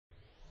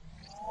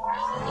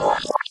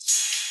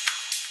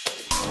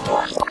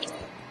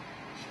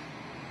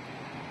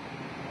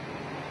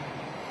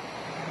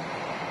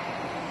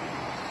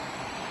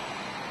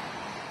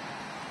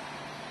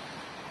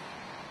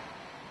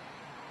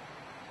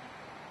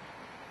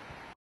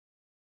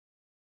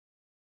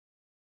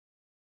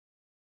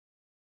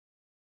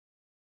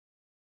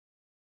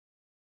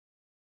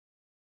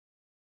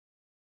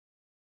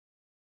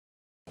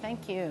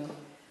Thank you.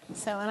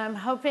 So, and I'm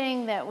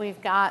hoping that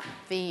we've got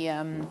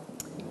the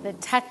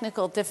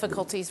technical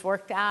difficulties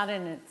worked out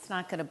and it's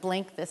not going to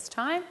blink this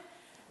time.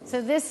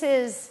 So this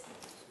is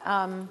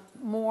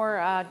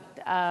more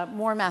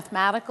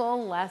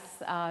mathematical,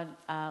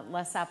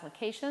 less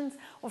applications.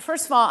 Well,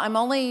 first of all, I'm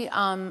only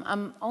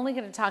going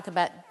to talk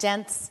about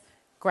dense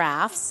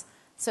graphs.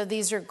 So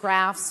these are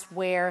graphs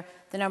where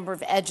the number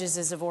of edges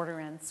is of order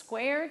n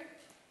squared.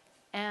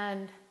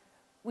 And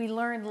we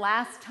learned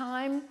last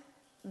time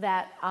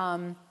that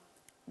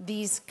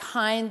these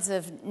kinds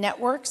of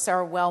networks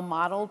are well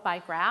modeled by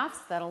graphs,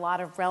 that a lot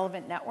of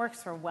relevant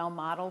networks are well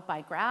modeled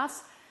by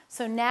graphs.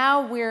 So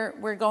now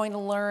we're going to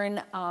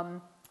learn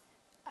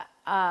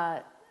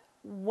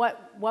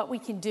what we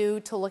can do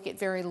to look at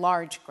very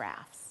large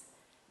graphs.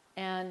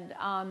 And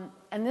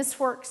this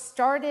work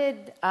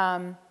started,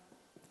 I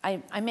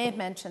may have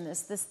mentioned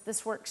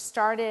this work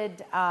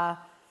started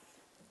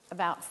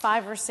about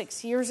 5 or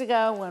 6 years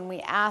ago when we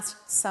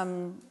asked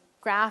some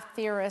graph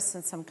theorists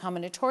and some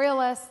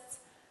combinatorialists,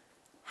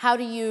 how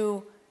do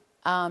you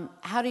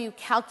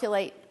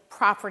calculate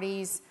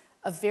properties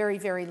of very,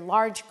 very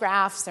large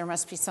graphs? There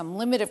must be some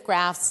limit of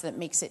graphs that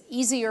makes it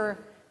easier,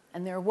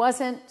 and there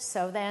wasn't.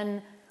 So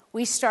then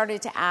we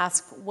started to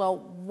ask, well,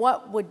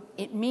 what would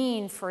it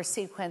mean for a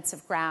sequence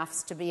of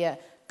graphs to be a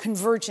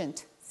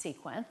convergent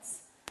sequence?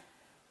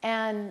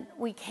 And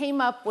we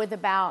came up with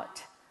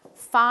about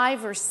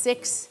 5 or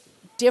 6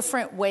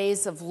 different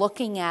ways of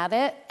looking at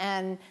it,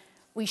 and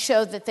we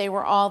showed that they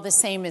were all the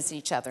same as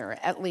each other,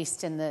 at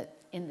least in the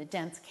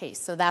dense case.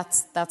 So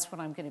that's what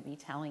I'm going to be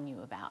telling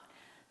you about.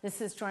 This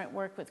is joint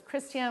work with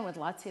Christian, with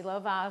Latsi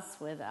Lovas,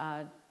 with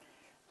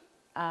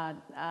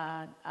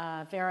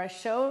Vera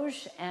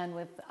Shoj, and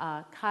with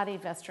Kadi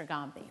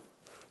Vestergambi.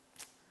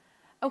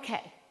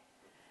 Okay,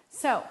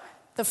 so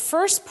the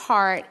first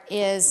part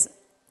is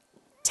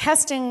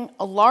testing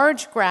a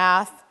large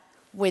graph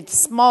with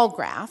small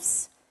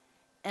graphs.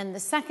 And the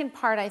second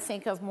part I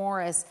think of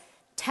more as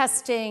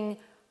testing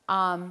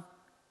a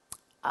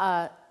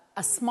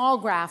small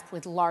graph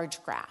with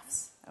large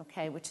graphs,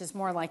 okay, which is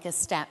more like a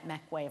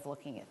stat-mech way of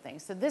looking at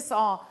things. So this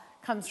all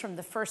comes from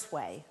the first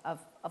way of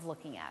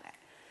looking at it.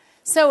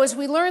 So as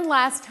we learned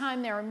last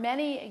time, there are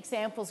many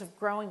examples of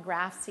growing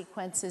graph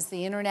sequences: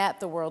 the internet,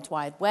 the World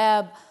Wide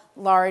Web,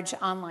 large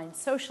online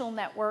social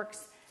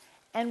networks.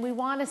 And we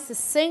want a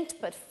succinct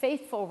but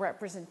faithful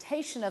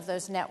representation of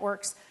those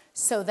networks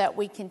so that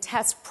we can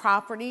test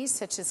properties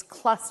such as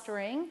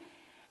clustering,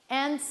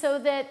 and so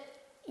that,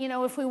 you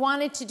know, if we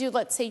wanted to do,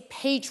 let's say,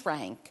 page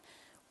rank,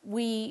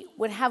 we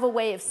would have a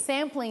way of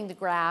sampling the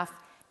graph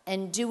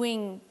and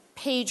doing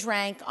page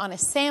rank on a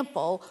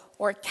sample,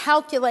 or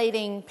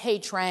calculating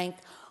page rank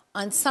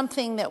on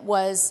something that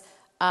was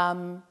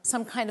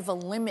some kind of a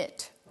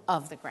limit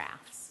of the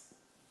graphs.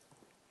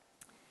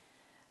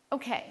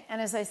 Okay, and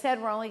as I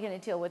said, we're only going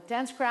to deal with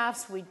dense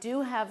graphs. We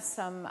do have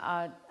some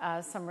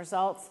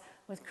results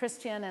with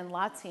Christian and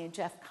Latsi and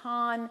Jeff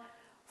Kahn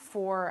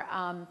for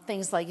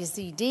things like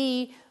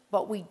ZD,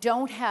 but we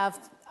don't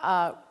have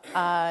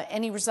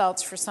any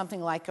results for something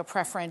like a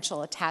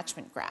preferential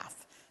attachment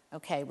graph,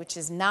 okay, which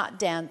is not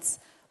dense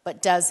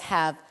but does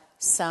have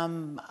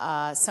some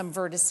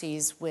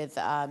vertices with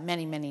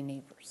many, many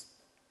neighbors.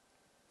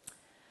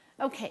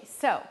 Okay,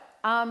 so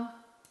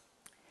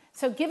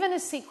given a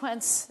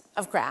sequence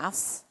of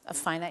graphs, of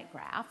finite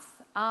graphs,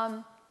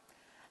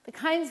 the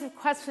kinds of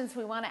questions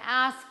we want to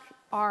ask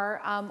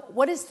are,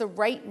 what is the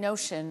right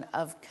notion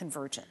of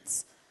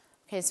convergence?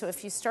 Okay, so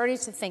if you started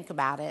to think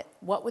about it,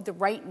 what would the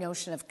right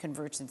notion of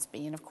convergence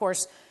be? And of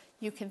course,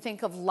 you can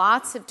think of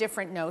lots of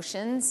different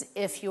notions.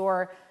 If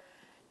your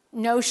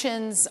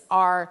notions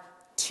are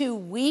too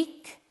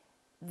weak,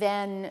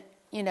 then,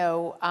 you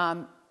know,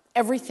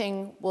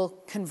 everything will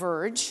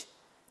converge,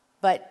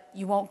 but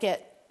you won't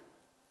get,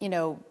 you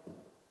know,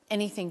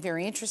 anything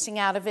very interesting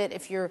out of it.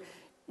 If your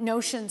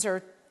notions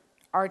are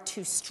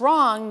too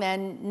strong,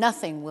 then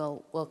nothing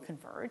will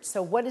converge.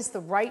 So what is the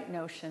right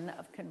notion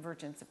of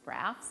convergence of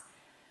graphs?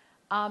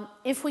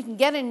 If we can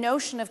get a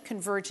notion of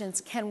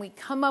convergence, can we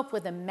come up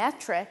with a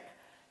metric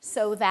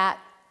so that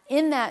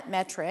in that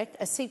metric,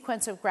 a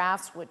sequence of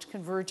graphs which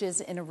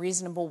converges in a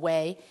reasonable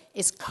way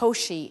is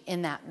Cauchy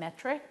in that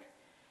metric?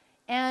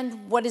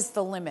 And what is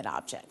the limit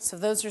object? So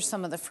those are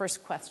some of the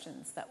first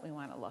questions that we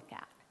want to look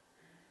at.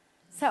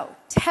 So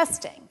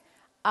testing.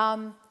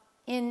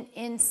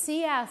 In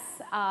CS,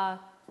 a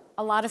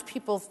lot of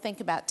people think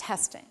about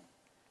testing.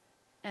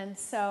 And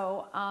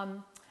so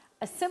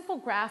a simple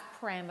graph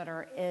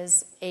parameter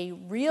is a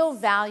real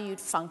valued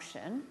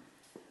function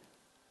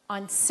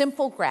on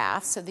simple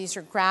graphs. So these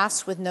are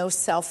graphs with no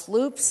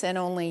self-loops and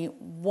only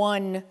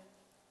one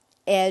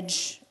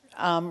edge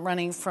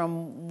running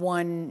from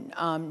one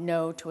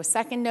node to a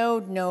second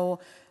node, no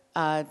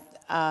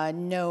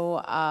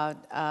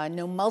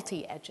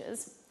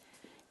multi-edges,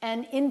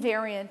 and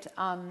invariant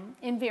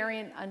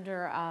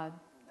under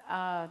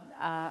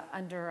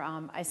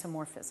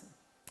isomorphism.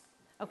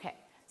 Okay,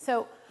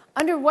 so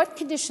under what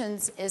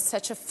conditions is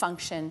such a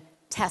function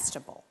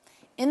testable?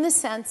 In the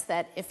sense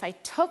that if I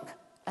took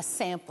a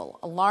sample,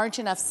 a large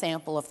enough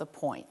sample of the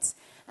points.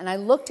 And I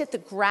looked at the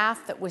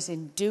graph that was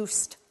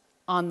induced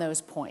on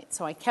those points.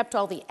 So I kept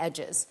all the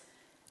edges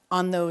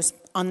on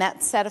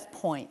that set of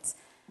points.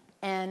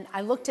 And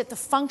I looked at the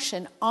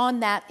function on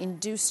that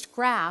induced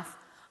graph.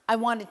 I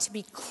wanted to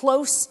be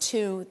close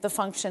to the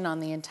function on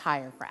the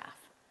entire graph.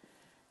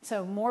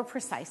 So more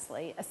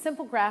precisely, a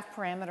simple graph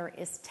parameter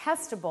is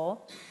testable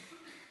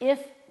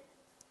if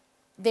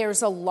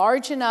there's a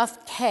large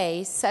enough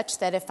k such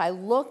that if I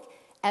look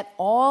at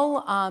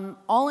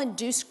all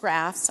induced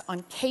graphs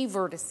on k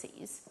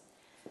vertices,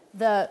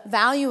 the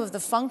value of the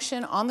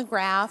function on the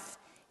graph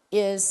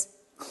is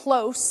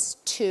close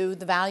to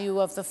the value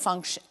of the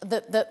function.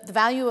 The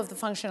value of the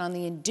function on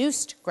the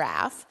induced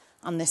graph,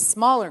 on this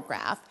smaller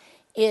graph,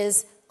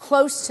 is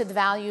close to the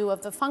value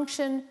of the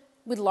function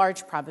with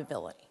large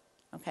probability.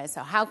 Okay,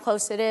 so how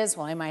close it is,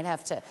 well, I might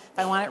have to, if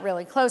I want it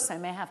really close, I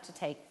may have to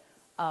take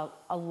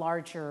a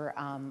larger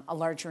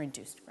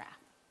induced graph.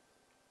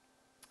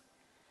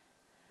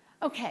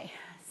 Okay,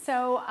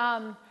 so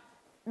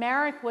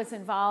Marek was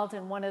involved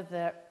in one of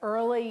the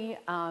early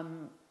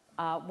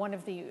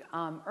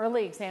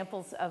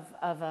examples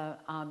of a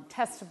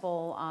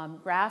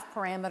testable graph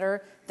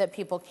parameter that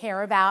people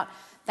care about.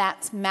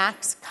 That's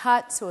max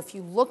cut. So if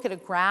you look at a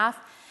graph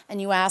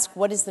and you ask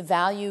what is the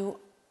value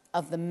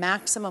of the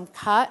maximum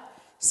cut,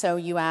 so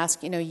you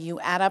ask, you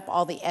add up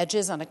all the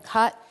edges on a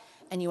cut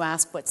and you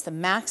ask what's the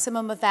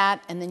maximum of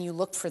that, and then you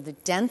look for the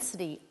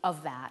density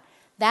of that.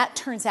 That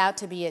turns out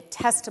to be a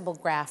testable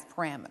graph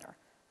parameter.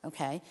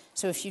 Okay?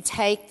 So if you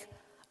take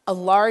a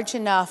large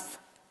enough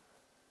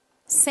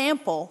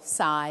sample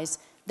size,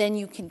 then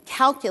you can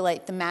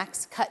calculate the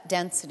max cut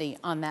density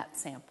on that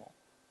sample.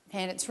 Okay?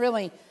 And it's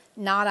really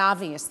not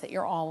obvious that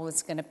you're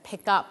always going to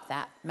pick up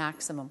that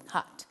maximum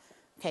cut.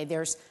 Okay?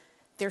 There's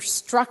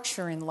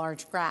structure in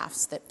large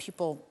graphs that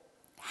people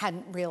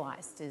hadn't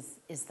realized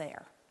is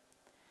there.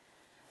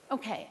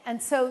 Okay, and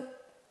so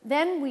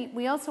then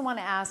we also want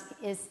to ask,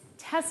 is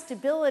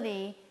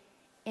testability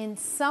in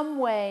some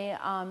way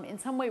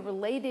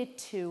related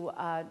to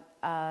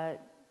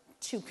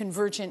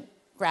convergent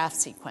graph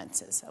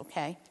sequences?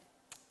 Okay.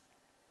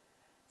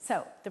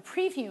 So the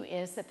preview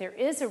is that there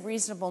is a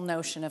reasonable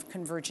notion of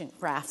convergent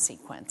graph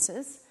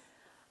sequences,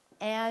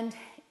 and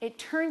it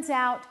turns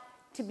out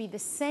to be the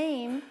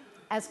same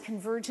as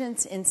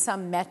convergence in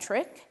some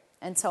metric,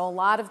 and so a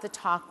lot of the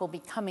talk will be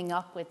coming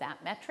up with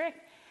that metric,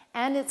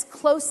 and it's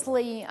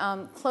closely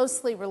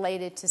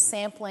related to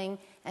sampling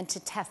and to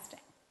testing.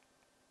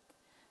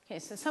 Okay,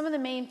 so some of the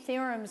main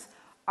theorems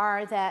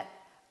are that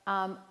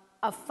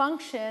a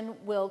function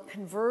will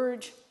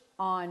converge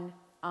on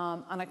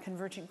a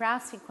convergent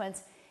graph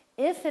sequence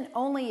if and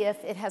only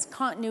if it has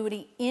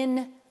continuity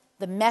in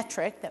the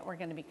metric that we're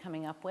going to be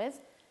coming up with,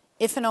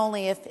 if and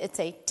only if it's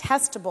a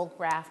testable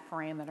graph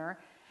parameter,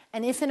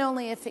 and if and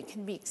only if it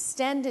can be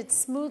extended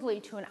smoothly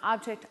to an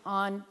object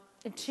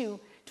to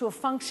a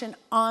function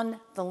on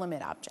the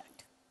limit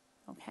object.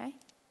 Okay?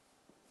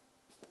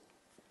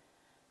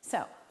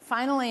 So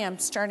finally, I'm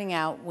starting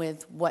out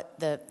with what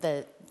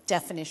the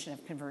definition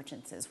of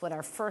convergence is, what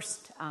our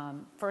first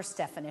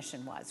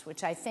definition was,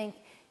 which I think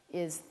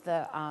is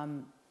the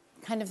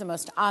kind of the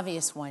most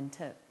obvious one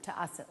to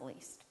us at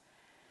least.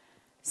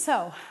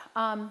 So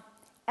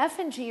F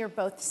and G are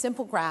both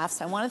simple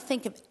graphs. I want to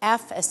think of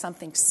F as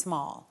something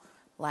small,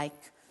 like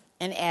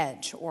an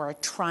edge or a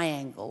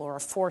triangle or a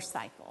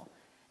four-cycle.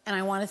 And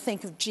I want to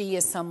think of G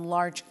as some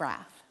large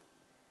graph.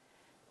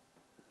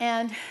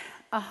 And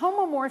a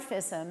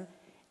homomorphism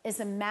is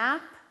a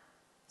map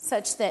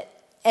such that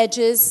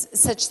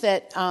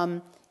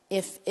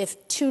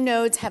if two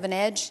nodes have an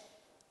edge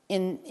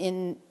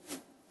in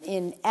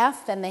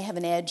F, then they have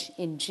an edge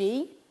in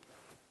G.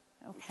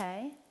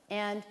 Okay?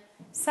 And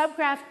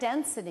subgraph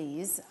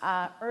densities,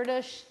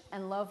 Erdős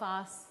and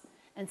Lovász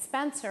and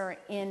Spencer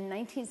in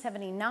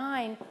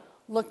 1979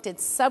 looked at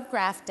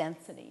subgraph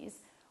densities,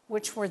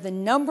 which were the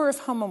number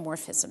of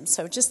homomorphisms.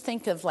 So just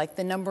think of like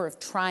the number of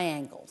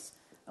triangles.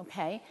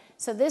 Okay?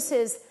 So this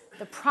is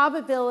the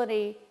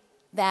probability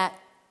that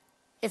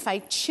if I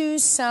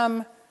choose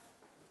some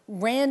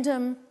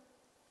random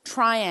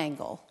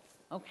triangle,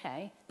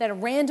 okay, that a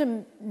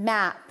random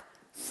map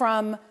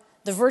from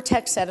the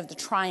vertex set of the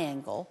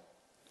triangle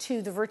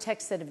to the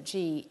vertex set of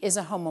G is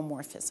a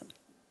homomorphism.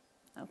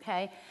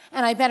 Okay?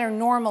 And I better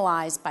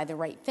normalize by the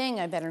right thing.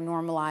 I better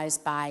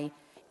normalize by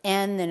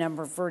n, the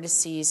number of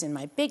vertices in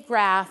my big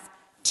graph,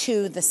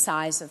 to the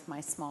size of my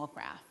small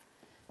graph.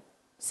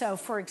 So,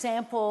 for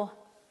example,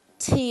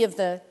 T of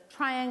the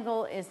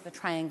triangle is the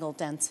triangle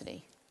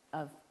density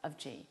of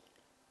G.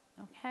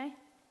 Okay?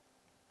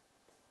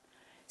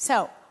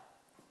 So,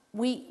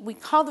 we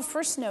call the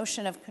first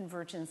notion of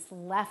convergence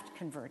left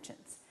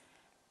convergence.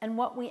 And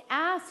what we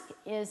ask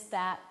is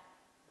that,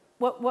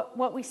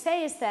 what we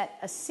say is that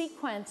a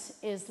sequence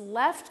is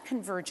left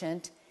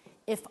convergent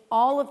if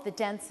all of the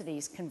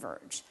densities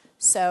converge.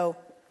 So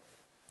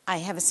I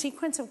have a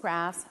sequence of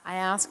graphs. I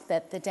ask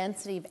that the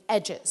density of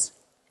edges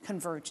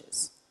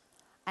converges.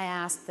 I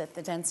ask that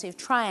the density of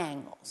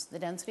triangles, the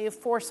density of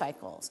four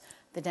cycles,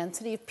 the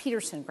density of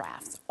Peterson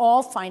graphs,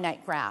 all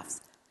finite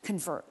graphs,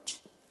 converge,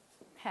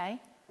 okay?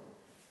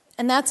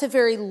 And that's a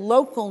very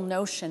local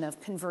notion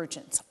of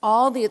convergence.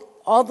 All the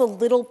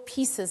little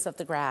pieces of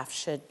the graph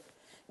should,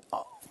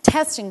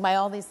 testing by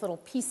all these little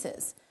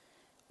pieces,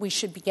 we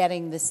should be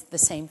getting the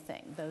same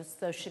thing.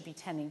 Those should be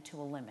tending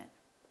to a limit.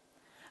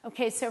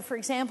 Okay, so for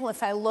example,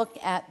 if I look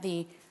at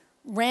the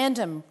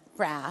random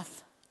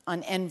graph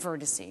on n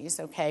vertices,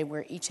 okay,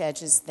 where each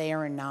edge is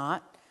there or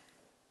not,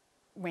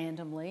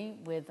 randomly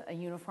with a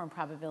uniform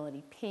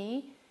probability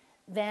p,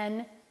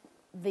 then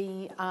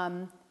the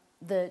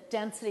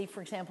density,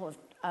 for example,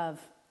 of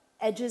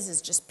edges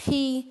is just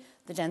p,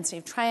 the density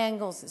of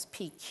triangles is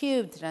p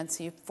cubed, the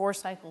density of 4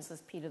 cycles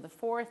is p to the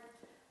 4th,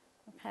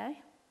 okay?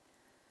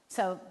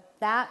 So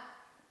that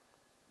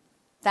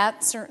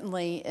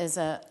certainly is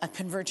a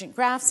convergent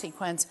graph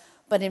sequence,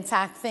 but in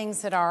fact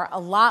things that are a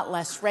lot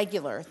less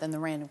regular than the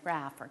random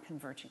graph are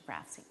convergent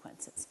graph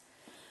sequences.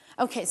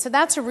 Okay, so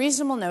that's a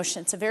reasonable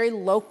notion. It's a very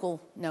local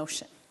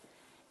notion.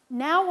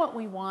 Now what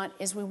we want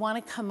is we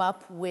want to come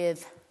up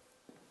with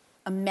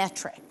a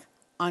metric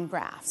on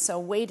graphs, so a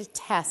way to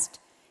test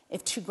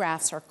if two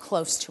graphs are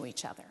close to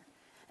each other,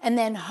 and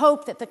then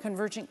hope that the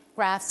convergent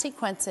graph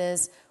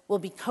sequences will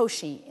be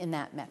Cauchy in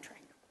that metric.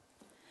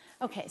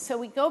 Okay, so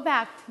we go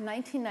back to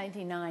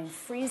 1999.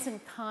 Fries and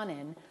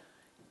Kahnen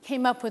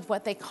came up with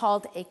what they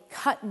called a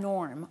cut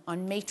norm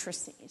on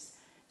matrices.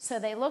 So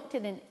they looked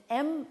at an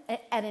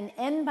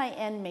n by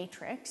n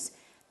matrix,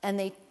 and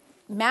they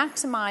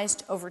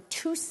maximized over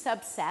 2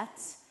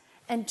 subsets.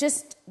 And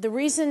just the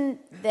reason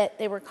that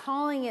they were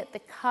calling it the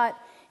cut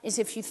is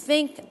if you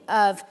think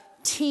of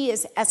T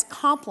as S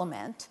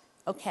complement,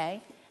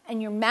 okay,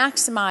 and you're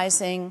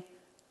maximizing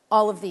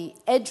all of the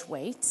edge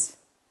weights,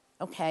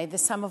 okay, the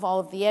sum of all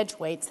of the edge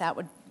weights, that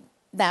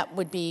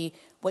would be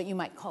what you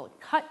might call a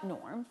cut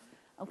norm,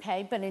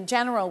 okay? But in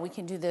general, we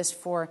can do this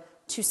for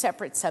 2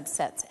 separate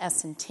subsets,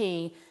 S and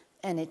T,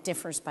 and it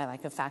differs by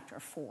like a factor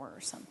of 4 or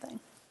something.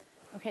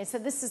 Okay, so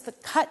this is the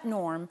cut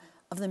norm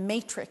of the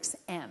matrix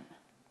M.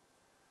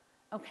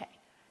 Okay,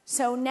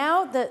 so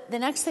now the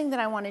next thing that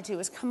I want to do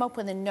is come up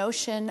with a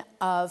notion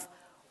of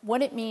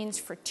what it means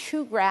for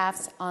 2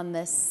 graphs on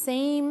the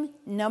same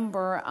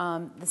number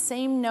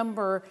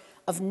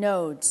of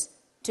nodes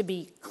to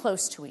be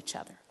close to each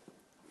other.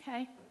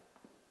 Okay?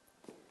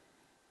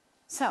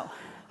 So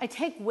I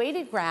take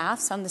weighted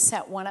graphs on the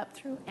set 1 up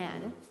through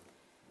n.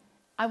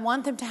 I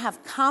want them to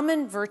have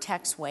common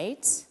vertex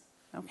weights.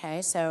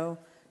 Okay, so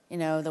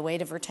the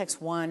weight of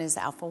vertex 1 is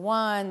alpha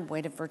 1,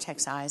 weight of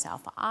vertex I is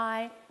alpha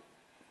I.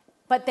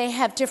 But they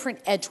have different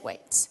edge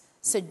weights.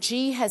 So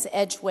G has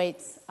edge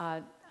weights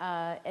beta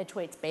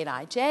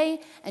ij,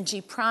 and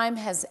G prime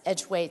has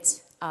edge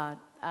weights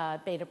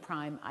beta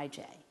prime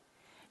ij.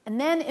 And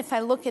then if I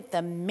look at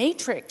the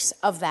matrix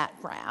of that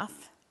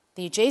graph,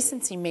 the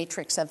adjacency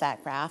matrix of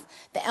that graph,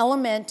 the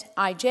element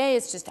ij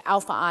is just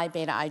alpha I,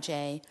 beta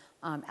ij,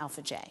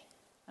 alpha j.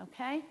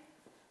 Okay?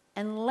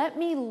 And let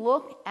me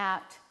look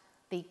at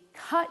the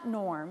cut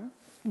norm,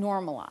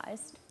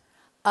 normalized,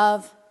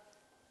 of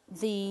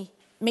the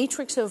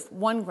matrix of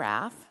one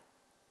graph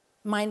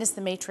minus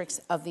the matrix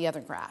of the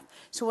other graph.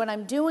 So what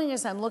I'm doing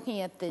is I'm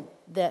looking at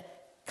the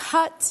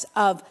cuts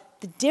of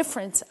the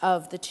difference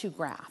of the 2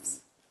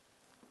 graphs.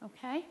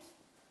 Okay?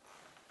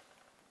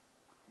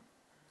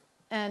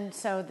 And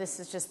so this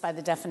is just by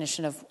the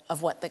definition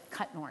of what the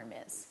cut norm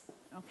is.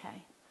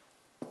 Okay?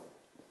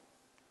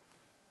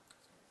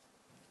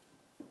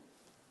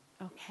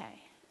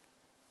 Okay.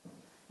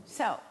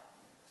 So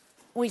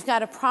we've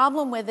got a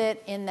problem with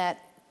it in that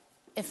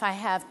if I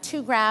have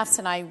 2 graphs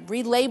and I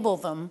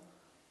relabel them,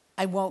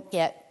 I won't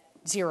get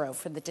 0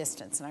 for the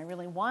distance. And I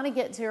really want to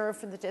get 0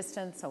 for the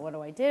distance, so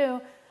what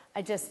do?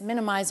 I just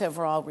minimize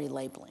overall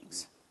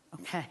relabelings.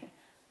 Okay?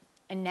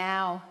 And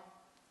now,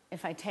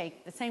 if I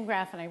take the same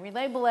graph and I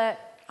relabel it,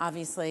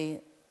 obviously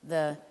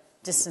the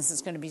distance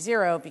is going to be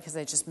 0 because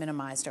I just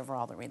minimized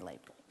overall the relabelings.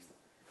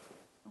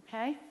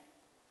 Okay?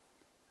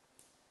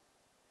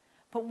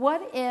 But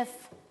what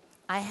if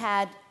I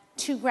had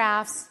 2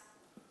 graphs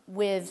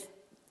with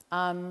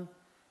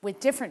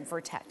different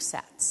vertex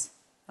sets?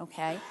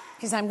 Okay?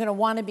 Because I'm going to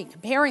want to be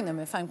comparing them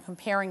if I'm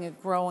comparing a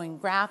growing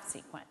graph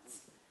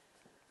sequence.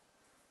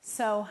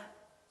 So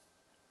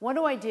what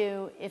do I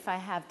do if I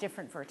have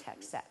different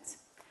vertex sets?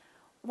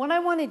 What I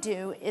want to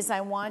do is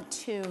I want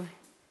to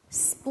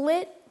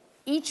split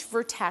each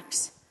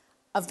vertex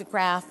of the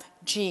graph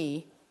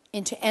G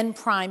into n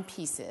prime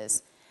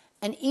pieces,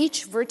 and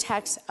each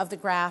vertex of the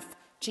graph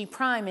G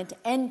prime into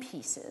n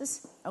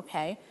pieces,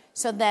 okay,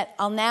 so that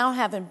I'll now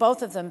have in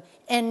both of them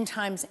n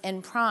times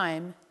n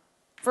prime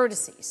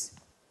vertices,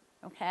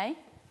 okay?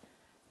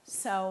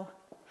 So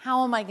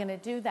how am I going to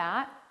do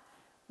that?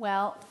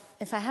 Well,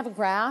 if I have a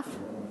graph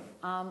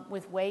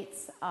with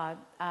weights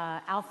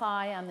alpha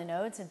I on the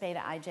nodes and beta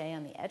ij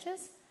on the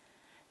edges,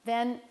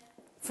 then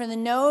for the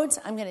nodes,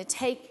 I'm going to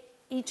take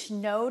each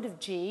node of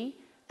G,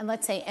 and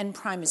let's say n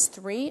prime is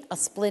 3. I'll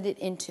split it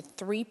into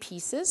 3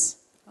 pieces,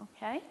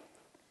 okay?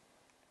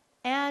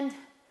 And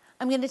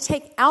I'm going to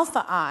take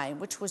alpha I,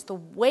 which was the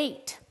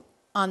weight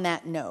on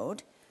that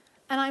node,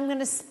 and I'm going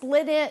to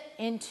split it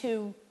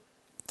into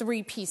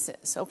 3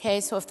 pieces, okay?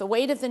 So if the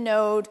weight of the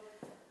node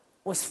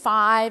was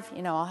 5,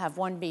 I'll have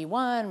 1B1,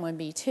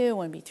 1B2,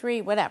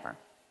 1B3, whatever.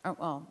 Or,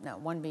 well, no,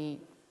 1B1,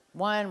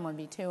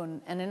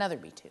 1B2, and another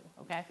B2,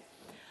 okay?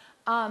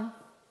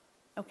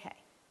 Okay.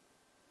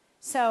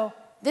 So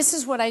this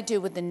is what I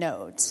do with the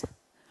nodes.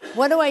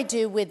 What do I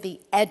do with the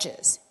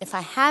edges? If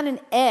I had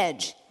an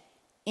edge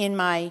in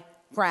my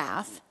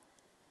graph,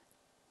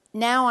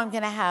 now I'm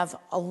going to have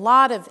a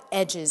lot of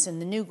edges in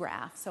the new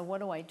graph. So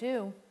what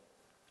do?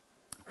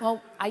 Well,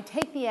 I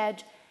take the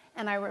edge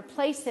and I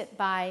replace it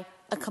by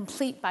a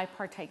complete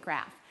bipartite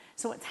graph.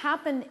 So what's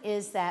happened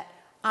is that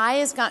I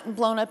has gotten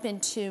blown up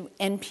into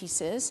n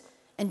pieces,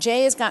 and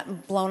j has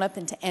gotten blown up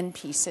into n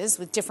pieces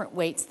with different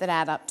weights that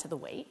add up to the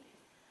weight.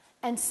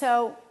 And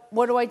so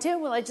what do?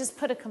 Well, I just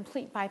put a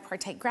complete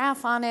bipartite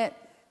graph on it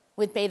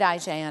with beta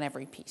ij on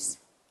every piece,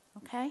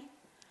 okay?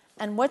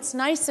 And what's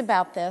nice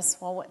about this?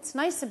 Well, what's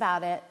nice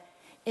about it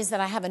is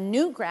that I have a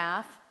new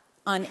graph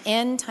on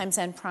n times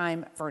n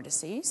prime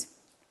vertices,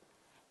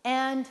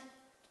 and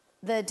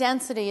the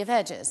density of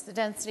edges, the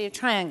density of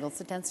triangles,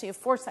 the density of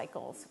 4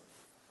 cycles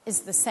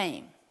is the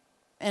same.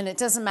 And it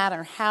doesn't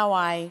matter how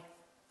I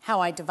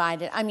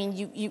divide it. I mean,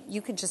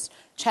 you can just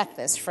check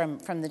this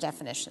from the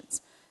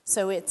definitions.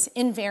 So it's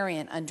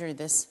invariant under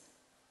this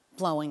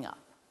blowing up,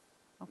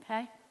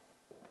 okay?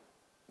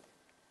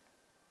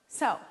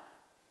 So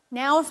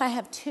now if I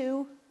have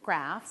 2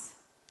 graphs,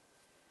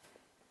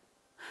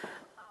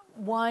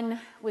 one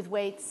with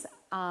weights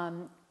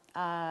alpha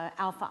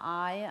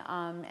I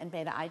and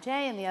beta ij,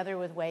 and the other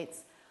with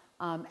weights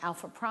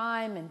alpha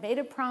prime and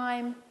beta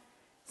prime,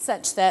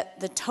 such that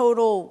the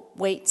total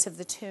weights of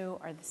the 2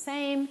 are the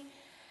same,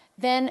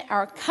 then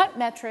our cut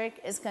metric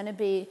is going to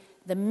be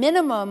the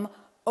minimum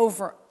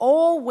over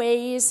all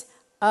ways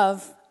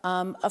of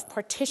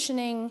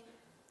partitioning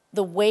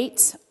the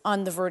weights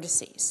on the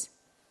vertices.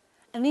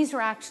 And these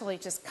are actually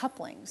just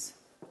couplings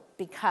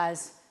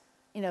because,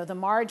 the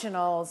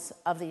marginals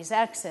of these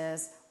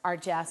x's are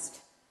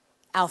just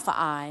alpha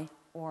I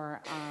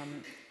or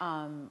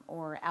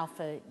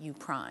alpha u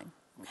prime,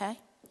 okay?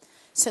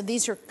 So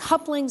these are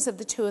couplings of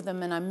the 2 of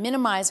them, and I'm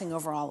minimizing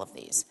over all of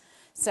these.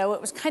 So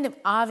it was kind of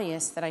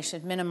obvious that I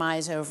should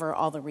minimize over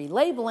all the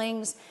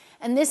relabelings,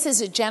 and this is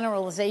a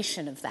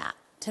generalization of that,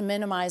 to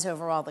minimize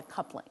over all the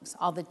couplings,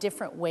 all the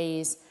different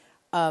ways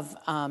of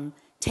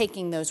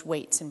taking those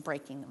weights and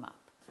breaking them up.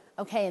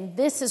 Okay, and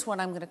this is what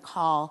I'm going to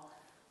call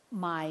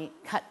my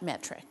cut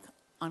metric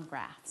on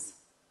graphs.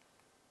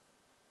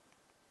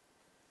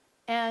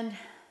 And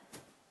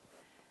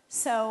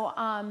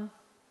so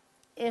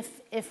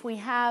if we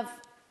have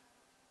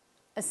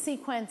a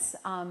sequence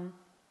of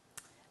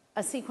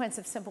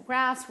simple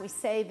graphs, we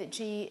say that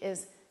G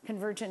is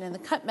convergent in the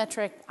cut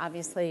metric,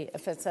 obviously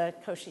if it's a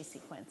Cauchy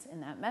sequence in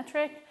that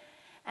metric.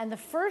 And the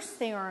first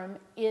theorem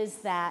is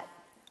that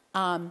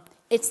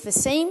it's the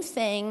same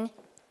thing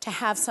to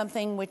have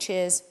something which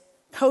is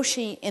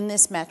Cauchy in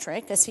this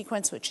metric, a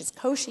sequence which is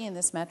Cauchy in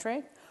this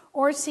metric,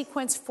 or a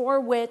sequence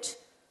for which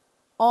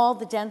all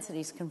the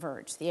densities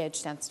converge, the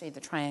edge density, the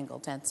triangle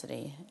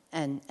density,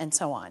 and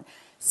so on.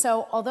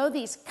 So although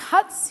these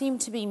cuts seem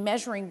to be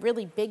measuring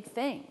really big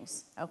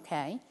things,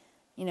 okay,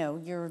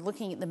 you're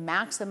looking at the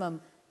maximum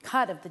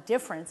cut of the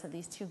difference of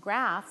these 2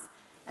 graphs,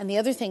 and the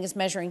other thing is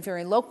measuring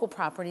very local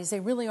properties,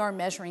 they really are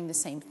measuring the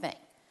same thing.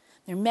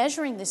 They're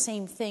measuring the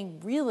same thing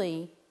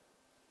really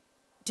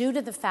due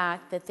to the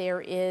fact that there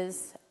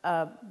is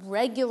a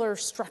regular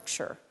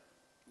structure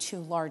to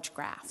large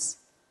graphs.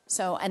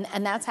 So,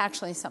 and that's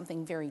actually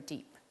something very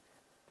deep,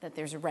 that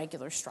there's a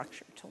regular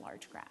structure to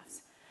large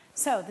graphs.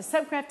 So the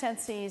subgraph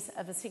densities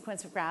of a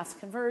sequence of graphs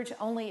converge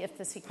only if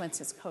the sequence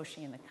is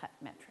Cauchy in the cut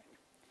metric.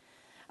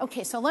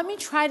 Okay, so let me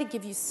try to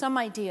give you some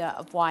idea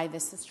of why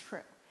this is true.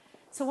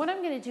 So what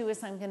I'm going to do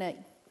is I'm going to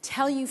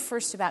tell you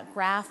first about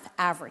graph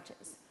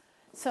averages.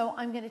 So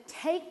I'm going to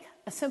take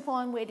a simple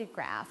unweighted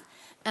graph,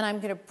 and I'm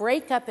going to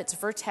break up its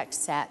vertex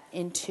set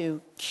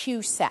into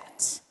Q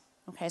sets.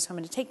 Okay, so I'm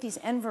going to take these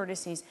n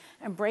vertices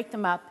and break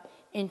them up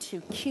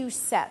into Q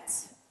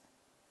sets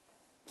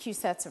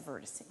of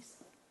vertices.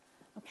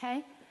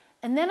 Okay?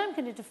 And then I'm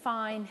going to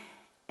define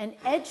an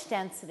edge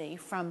density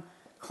from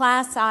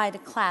class I to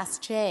class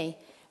J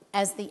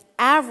as the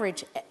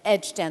average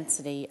edge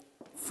density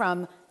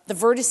from the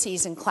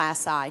vertices in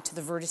class I to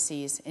the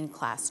vertices in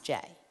class J.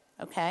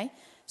 Okay?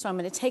 So I'm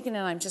going to take it and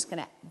I'm just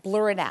going to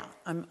blur it out.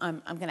 I'm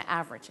going to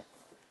average it.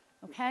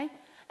 Okay?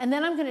 And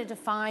then I'm going to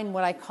define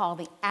what I call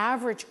the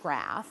average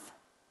graph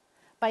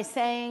by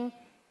saying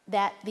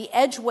that the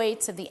edge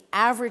weights of the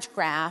average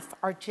graph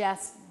are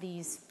just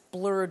these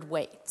blurred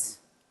weights.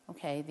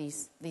 Okay,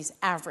 these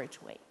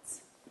average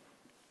weights.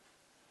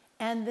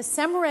 And the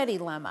Semeretti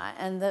lemma,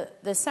 and the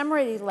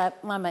Semeretti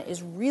lemma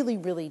is really,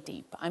 really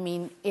deep. I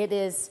mean, it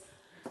is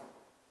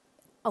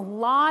a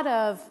lot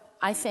of,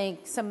 I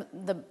think, some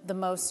of the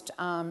most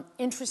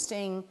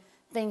interesting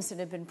things that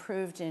have been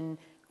proved in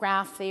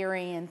graph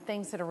theory and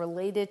things that are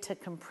related to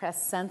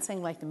compressed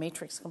sensing, like the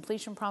matrix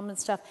completion problem and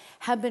stuff,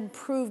 have been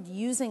proved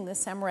using the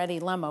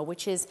Semeretti lemma,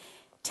 which is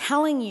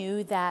telling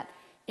you that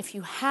if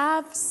you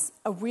have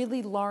a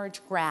really large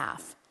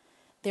graph,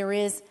 there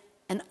is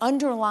an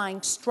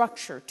underlying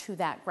structure to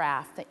that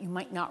graph that you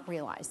might not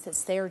realize,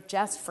 that's there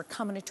just for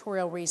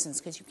combinatorial reasons,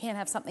 because you can't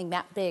have something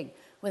that big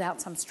without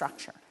some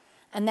structure.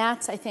 And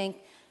that's, I think,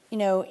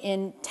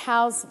 in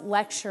Tao's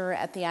lecture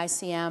at the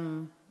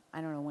ICM, I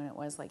don't know when it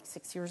was, like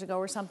 6 years ago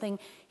or something,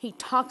 he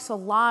talks a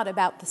lot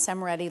about the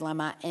Semeretti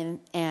lemma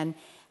and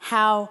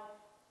how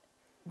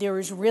there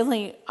is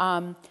really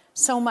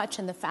so much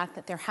in the fact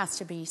that there has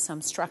to be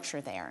some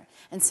structure there.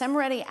 And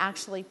Semeretti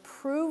actually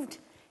proved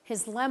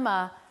his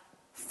lemma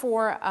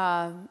for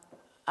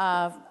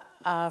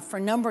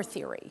number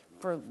theory,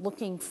 for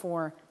looking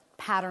for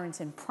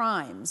patterns in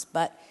primes,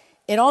 but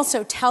it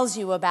also tells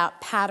you about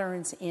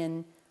patterns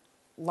in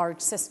large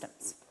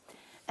systems.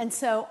 And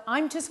so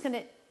I'm just going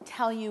to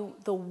tell you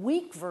the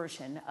weak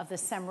version of the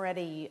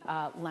Semeretti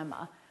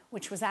lemma,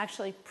 which was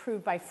actually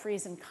proved by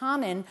Fries and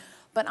Kahnen,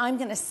 but I'm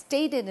going to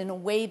state it in a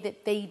way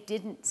that they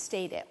didn't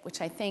state it, which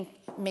I think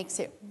makes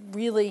it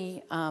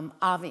really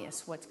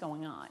obvious what's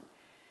going on.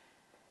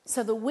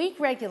 So the weak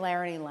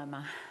regularity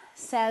lemma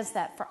says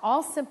that for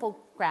all simple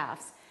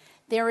graphs,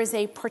 there is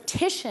a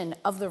partition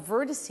of the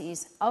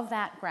vertices of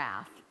that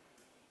graph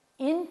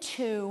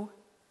into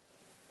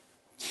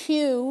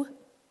Q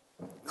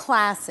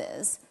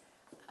classes,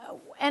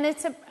 and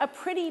it's a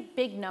pretty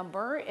big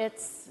number.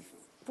 It's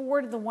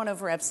 4 to the 1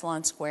 over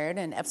epsilon squared,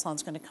 and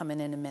epsilon's going to come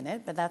in a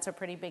minute, but that's a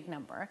pretty big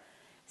number,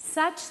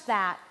 such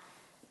that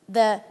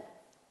the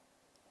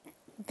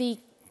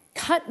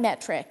cut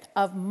metric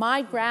of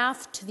my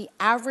graph to the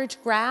average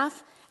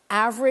graph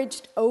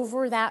averaged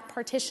over that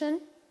partition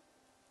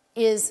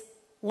is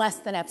less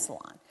than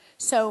epsilon.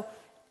 So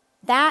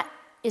that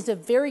is a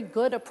very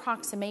good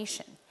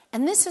approximation.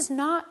 And this is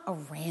not a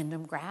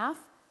random graph.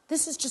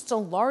 This is just a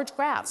large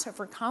graph. So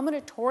for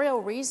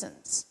combinatorial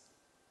reasons,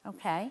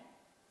 okay,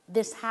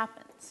 this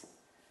happens.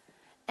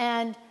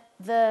 And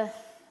the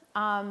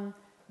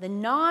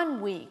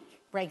non-weak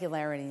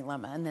regularity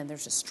lemma, and then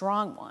there's a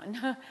strong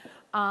one,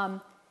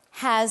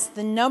 has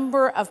the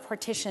number of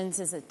partitions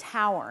as a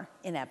tower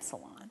in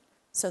epsilon.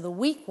 So the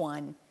weak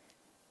one,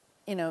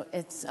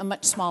 it's a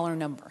much smaller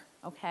number,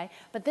 okay?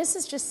 But this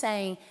is just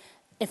saying,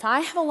 if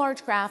I have a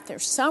large graph,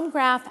 there's some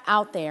graph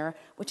out there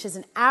which is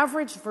an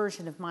average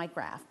version of my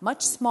graph,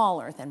 much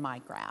smaller than my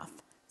graph,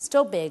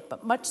 still big,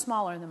 but much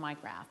smaller than my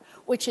graph,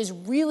 which is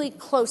really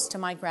close to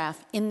my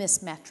graph in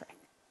this metric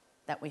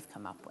that we've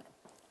come up with.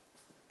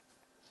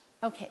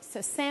 Okay,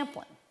 so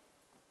sampling.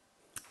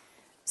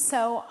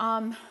 So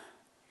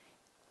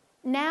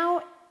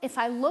now if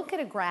I look at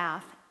a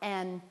graph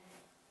and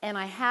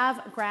I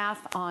have a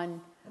graph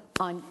on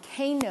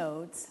k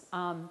nodes,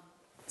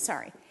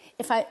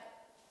 if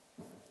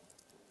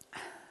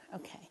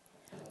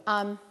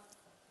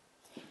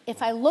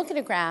I look at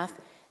a graph,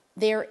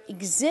 there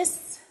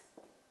exists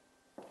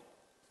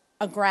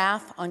a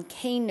graph on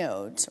k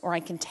nodes, or I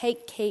can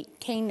take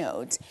k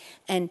nodes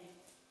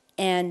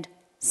and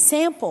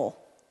sample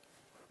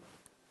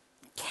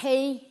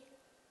k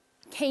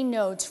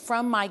nodes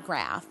from my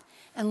graph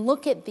and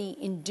look at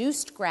the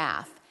induced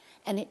graph,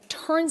 and it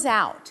turns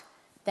out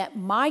that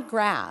my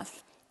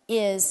graph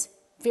is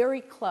very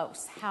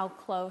close. How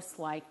close?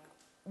 Like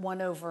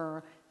 1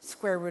 over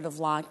square root of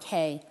log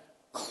k,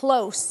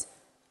 close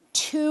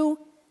to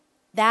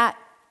that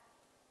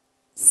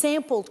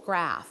sampled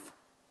graph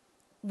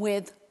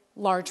with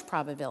large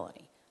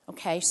probability.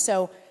 Okay,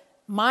 so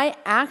my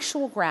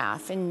actual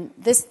graph, and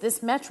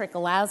this metric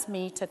allows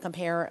me to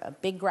compare a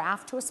big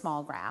graph to a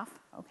small graph,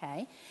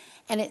 okay,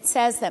 and it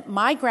says that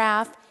my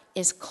graph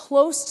is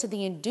close to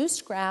the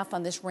induced graph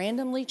on this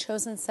randomly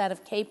chosen set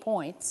of k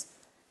points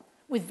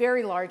with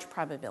very large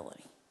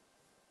probability.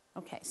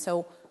 Okay,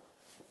 so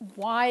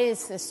why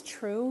is this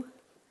true?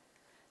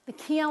 The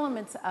key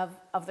elements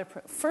of the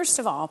proof. First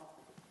of all,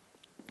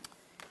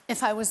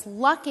 if I was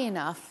lucky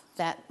enough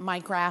that my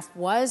graph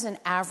was an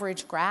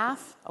average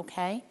graph,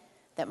 okay,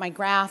 that my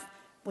graph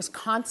was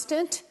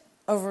constant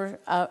over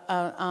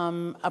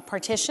a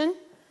partition,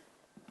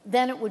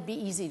 then it would be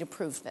easy to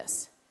prove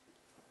this.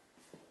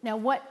 Now,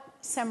 what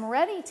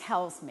Semeretti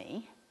tells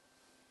me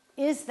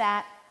is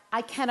that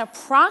I can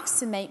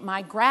approximate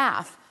my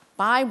graph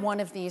by one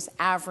of these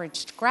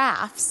averaged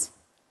graphs.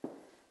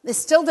 This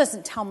still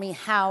doesn't tell me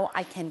how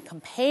I can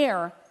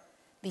compare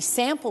the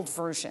sampled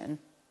version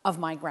of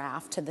my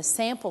graph to the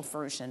sampled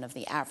version of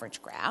the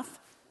average graph.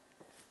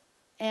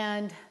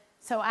 And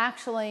so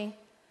actually,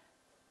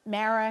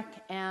 Marek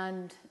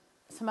and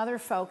some other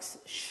folks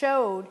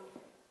showed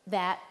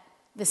that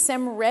the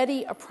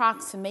Semeretti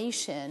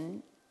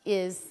approximation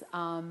is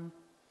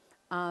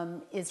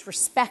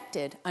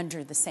respected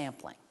under the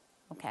sampling,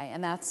 okay?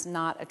 And that's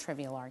not a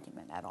trivial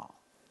argument at all,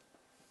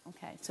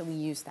 okay? So we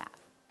use that.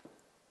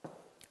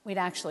 We'd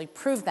actually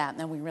proved that, and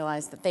then we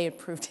realized that they had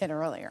proved it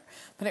earlier.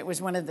 But it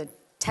was one of the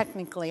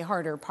technically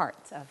harder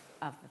parts of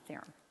the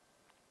theorem.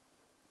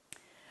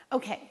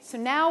 Okay, so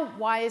now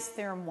why is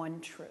theorem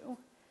 1 true?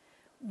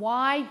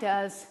 Why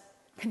does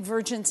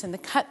convergence in the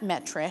cut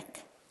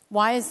metric,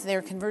 why is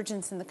there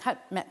convergence in the cut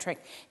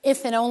metric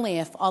if and only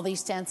if all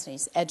these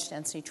densities, edge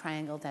density,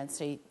 triangle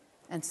density,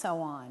 and so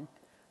on,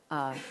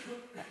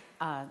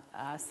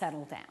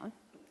 settle down?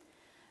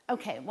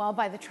 Okay, well,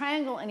 by the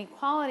triangle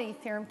inequality,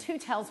 theorem 2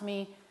 tells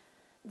me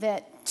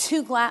that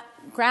two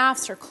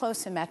graphs are close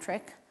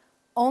symmetric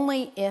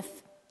only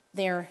if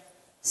their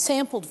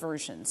sampled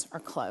versions are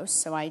close.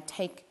 So I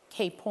take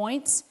k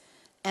points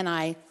and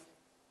I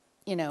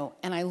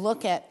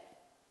look at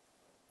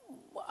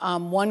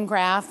one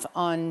graph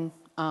on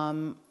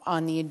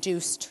the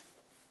induced,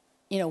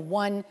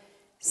 one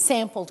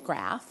sampled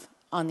graph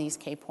on these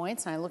k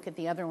points, and I look at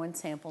the other one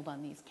sampled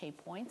on these k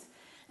points,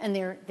 and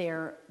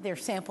their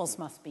samples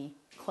must be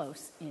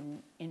close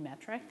in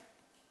metric.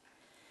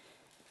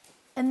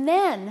 And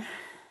then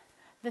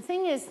the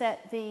thing is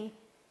that the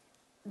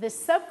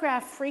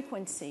subgraph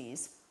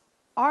frequencies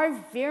are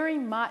very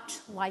much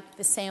like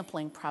the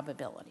sampling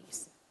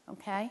probabilities,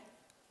 okay?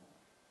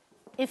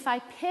 If I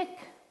pick,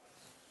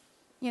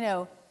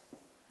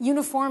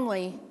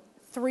 uniformly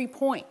 3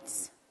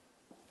 points,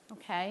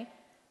 okay,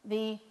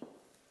 the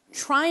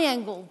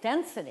triangle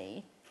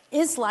density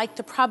is like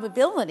the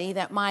probability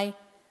that my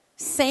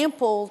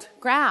sampled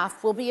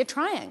graph will be a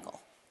triangle,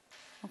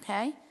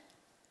 okay?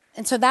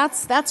 And so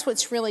that's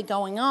what's really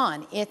going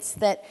on. It's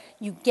that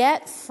you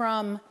get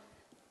from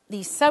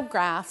these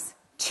subgraphs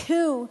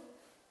to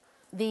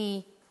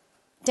the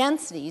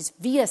densities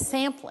via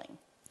sampling,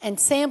 and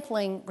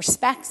sampling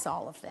respects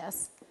all of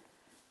this,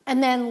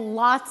 and then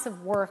lots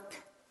of work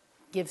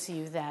gives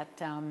you that.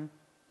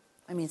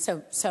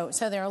 So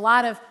there are a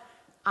lot of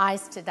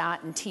I's to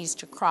dot and T's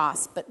to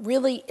cross, but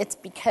really it's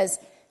because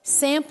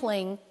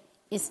sampling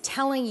is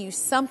telling you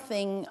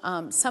something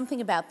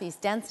about these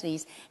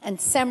densities, and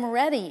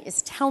Semeretti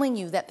is telling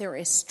you that there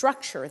is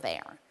structure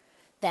there,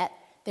 that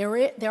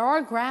there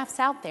are graphs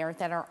out there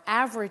that are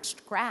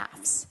averaged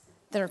graphs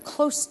that are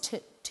close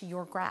to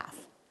your graph,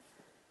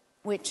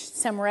 which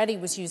Semeretti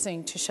was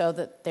using to show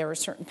that there are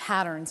certain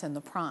patterns in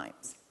the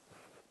primes.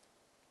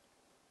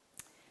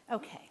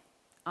 Okay,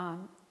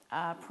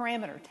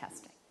 parameter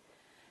testing.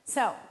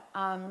 So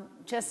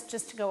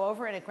just to go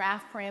over it, a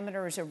graph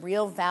parameter is a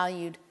real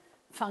valued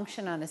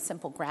function on a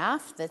simple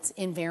graph that's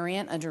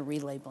invariant under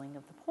relabeling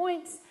of the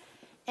points.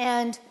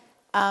 And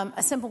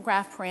a simple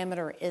graph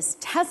parameter is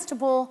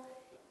testable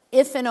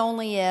if and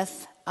only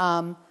if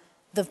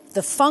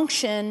the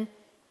function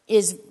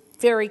is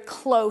very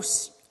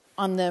close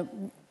on the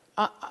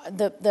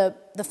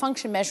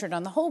function measured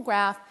on the whole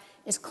graph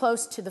is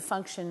close to the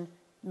function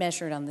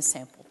measured on the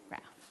sampled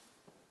graph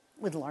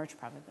with large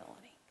probability.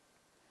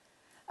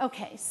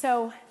 Okay,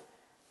 so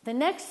the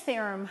next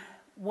theorem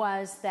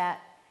was that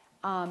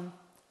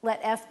let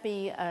f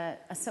be a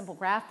simple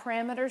graph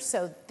parameter.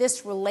 So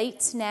this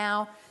relates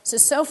now.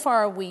 So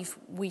far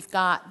we've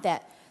got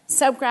that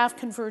subgraph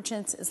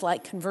convergence is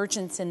like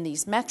convergence in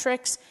these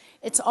metrics.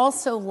 It's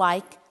also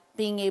like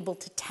being able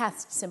to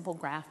test simple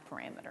graph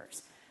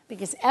parameters,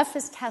 because f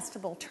is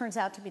testable turns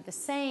out to be the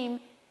same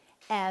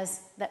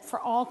as that for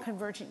all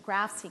convergent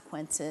graph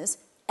sequences,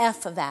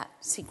 f of that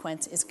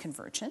sequence is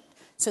convergent.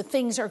 So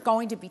things are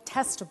going to be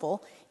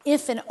testable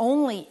if and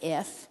only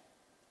if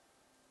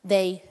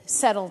they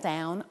settle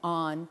down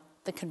on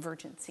the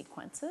convergent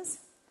sequences.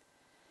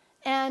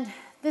 And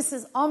this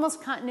is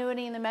almost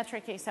continuity in the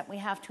metric, except we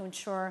have to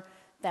ensure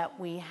that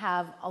we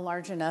have a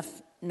large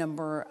enough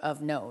number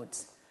of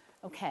nodes.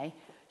 Okay,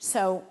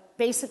 so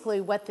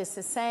basically what this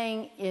is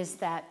saying is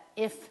that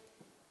if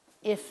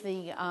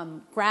the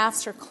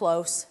graphs are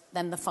close,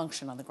 then the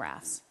function on the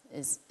graphs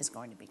is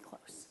going to be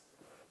close.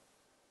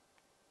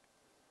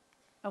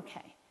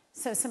 Okay,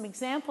 so some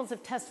examples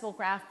of testable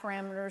graph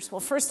parameters. Well,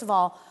 first of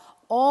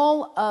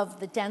all of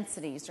the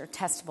densities are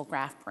testable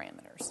graph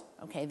parameters.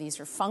 Okay, these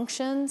are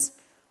functions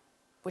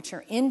which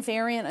are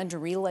invariant under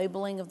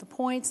relabeling of the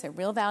points. They're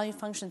real value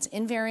functions,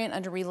 invariant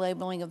under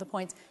relabeling of the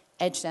points,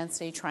 edge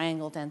density,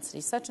 triangle density,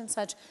 such and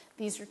such.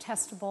 These are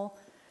testable.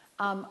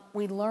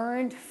 We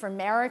learned from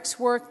Merrick's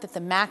work that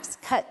the max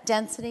cut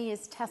density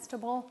is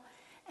testable.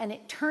 And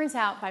it turns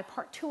out by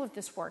part 2 of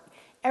this work,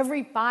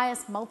 every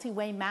bias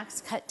multi-way max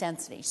cut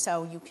density.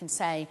 So you can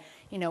say,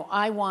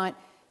 I want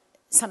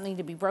something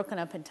to be broken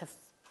up into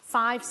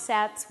 5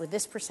 sets with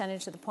this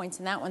percentage of the points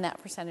in that one, that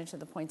percentage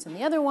of the points in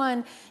the other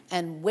one,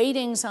 and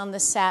weightings on the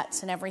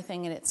sets and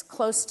everything, and it's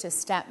close to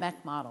StatMech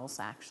models,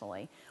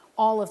 actually.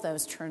 All of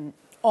those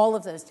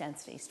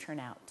densities turn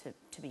out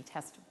to be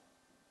testable.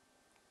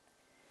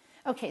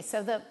 Okay,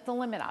 so the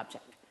limit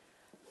object.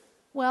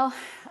 Well,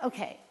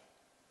 okay,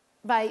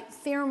 by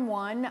theorem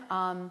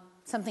 1,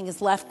 something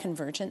is left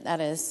convergent,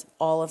 that is,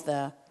 all of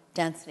the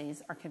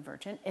densities are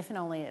convergent, if and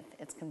only if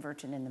it's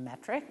convergent in the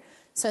metric.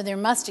 So there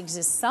must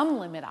exist some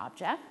limit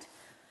object.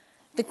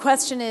 The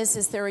question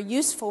is there a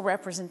useful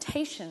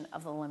representation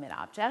of the limit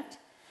object?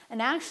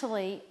 And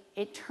actually,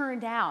 it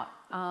turned out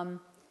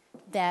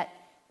that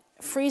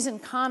Fries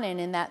and Conan,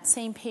 in that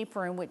same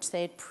paper in which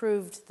they had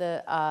proved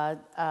the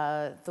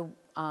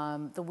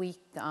the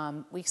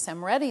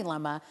Weeks-Amoretti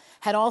lemma,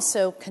 had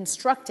also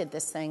constructed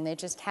this thing. They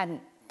just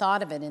hadn't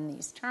thought of it in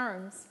these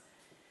terms.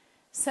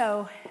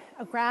 So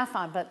a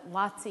graphon, but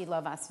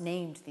Lotzi-Lovász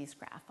named these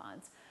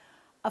graphons.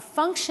 A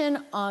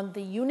function on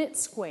the unit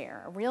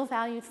square, a real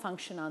valued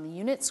function on the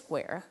unit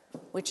square,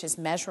 which is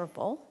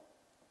measurable,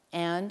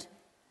 and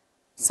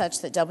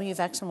such that w of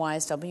x and y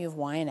is w of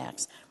y and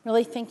x.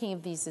 Really thinking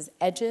of these as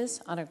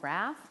edges on a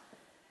graph,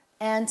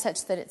 and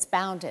such that it's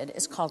bounded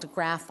is called a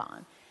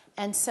graphon.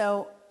 And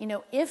so,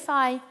 if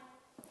I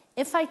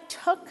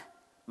took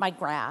my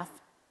graph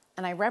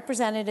and I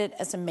represented it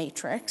as a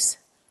matrix,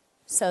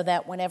 so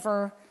that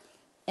whenever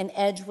an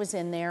edge was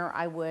in there,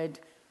 I would,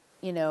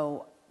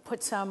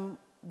 put some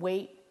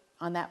weight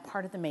on that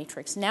part of the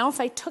matrix. Now,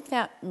 if I took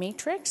that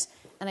matrix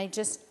and I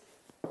just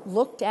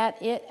looked at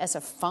it as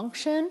a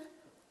function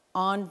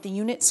on the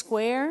unit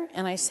square,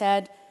 and I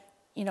said,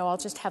 I'll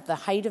just have the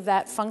height of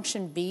that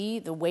function be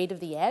the weight of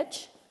the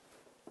edge,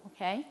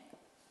 okay?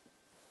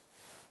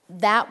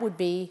 That would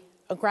be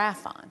a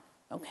graphon,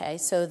 okay?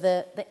 So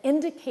the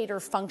indicator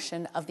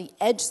function of the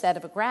edge set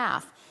of a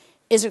graph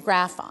is a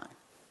graphon,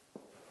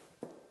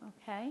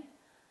 okay?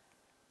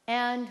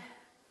 And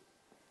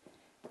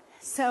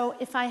so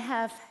if I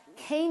have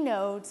k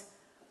nodes,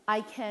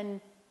 I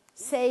can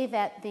say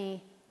that the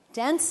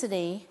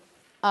density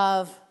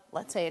of,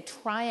 let's say, a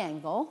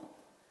triangle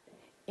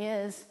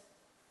is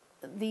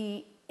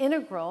the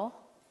integral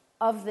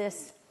of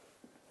this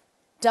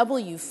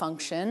w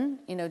function,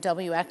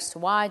 wx to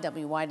y,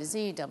 wy to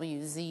z,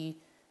 wz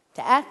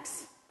to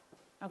x,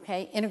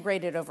 okay,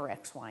 integrated over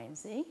x, y, and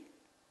z.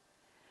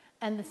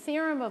 And the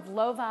theorem of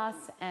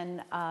Lovász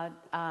and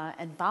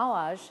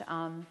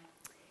Balázs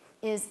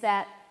is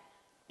that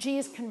G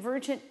is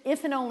convergent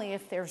if and only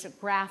if there's a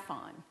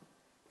graphon,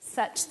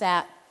 such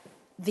that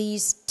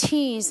these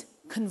T's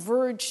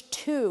converge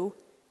to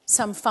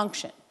some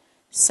function.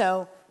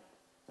 So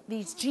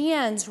these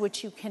GNs,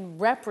 which you can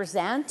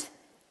represent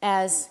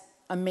as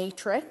a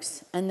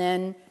matrix and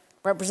then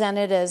represent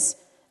it as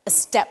a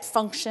step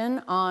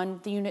function on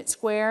the unit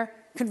square,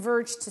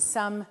 converge to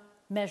some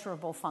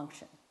measurable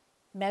function,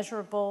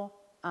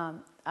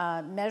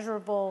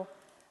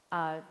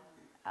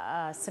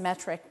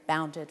 symmetric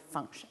bounded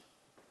function.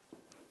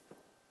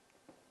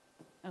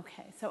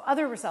 Okay, so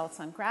other results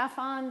on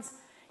graphons.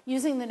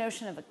 Using the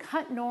notion of a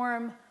cut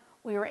norm,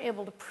 we were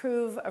able to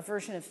prove a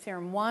version of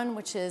Theorem 1,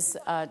 which is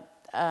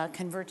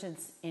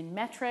convergence in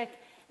metric,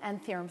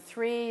 and Theorem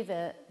 3,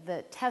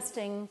 the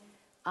testing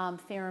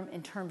theorem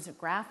in terms of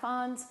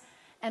graphons.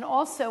 And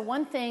also,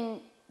 one thing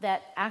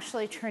that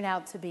actually turned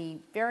out to be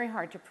very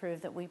hard to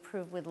prove, that we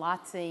proved with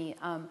Lotzi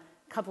a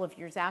couple of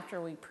years after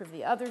we proved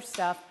the other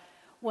stuff,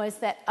 was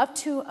that up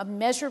to a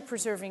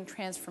measure-preserving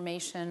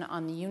transformation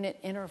on the unit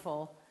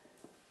interval,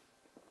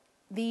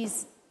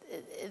 these,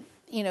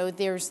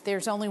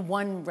 there's only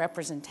one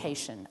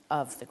representation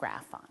of the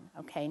graphon.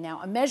 Okay,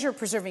 now a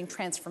measure-preserving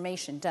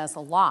transformation does a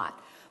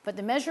lot, but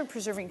the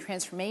measure-preserving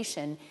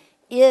transformation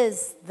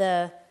is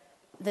the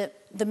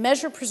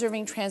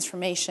measure-preserving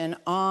transformation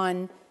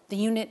on the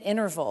unit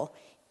interval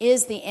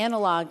is the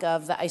analog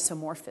of the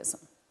isomorphism.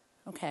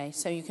 Okay,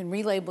 so you can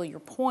relabel your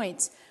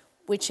points,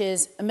 which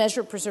is a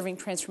measure-preserving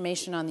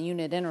transformation on the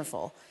unit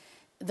interval.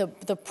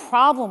 The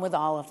problem with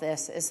all of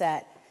this is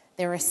that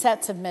there are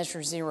sets of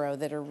measure zero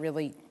that are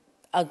really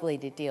ugly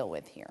to deal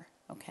with here,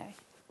 okay?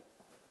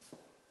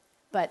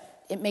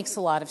 But it makes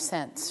a lot of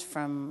sense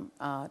from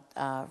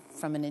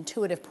an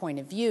intuitive point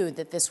of view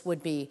that this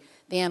would be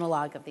the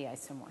analog of the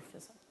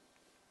isomorphism.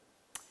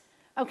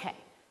 Okay,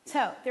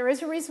 so there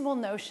is a reasonable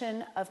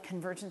notion of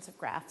convergence of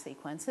graph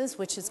sequences,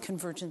 which is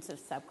convergence of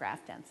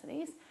subgraph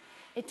densities.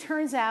 It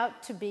turns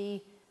out to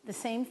be the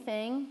same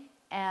thing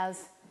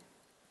as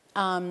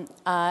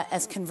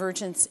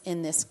convergence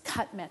in this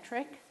cut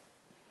metric.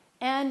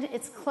 And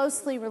it's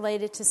closely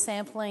related to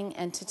sampling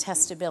and to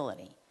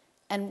testability.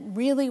 And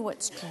really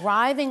what's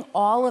driving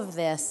all of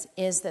this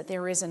is that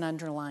there is an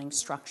underlying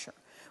structure,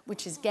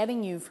 which is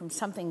getting you from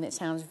something that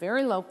sounds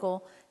very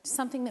local to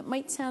something that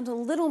might sound a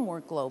little more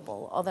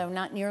global, although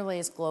not nearly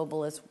as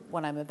global as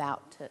what I'm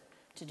about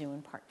to do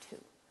in part 2.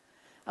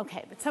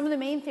 Okay, but some of the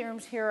main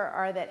theorems here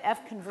are that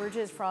F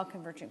converges for all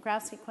convergent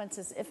graph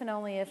sequences if and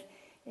only if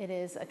it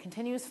is a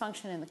continuous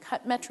function in the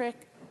cut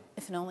metric,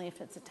 if and only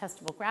if it's a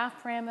testable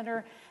graph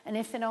parameter, and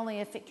if and only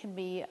if it can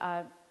be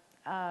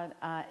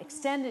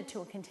extended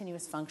to a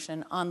continuous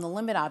function on the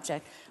limit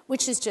object,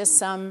 which is just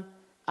some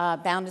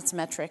bounded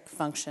symmetric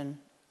function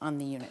on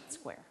the unit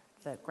square,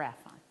 the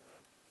graphon.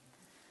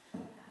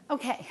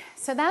 Okay,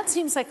 so that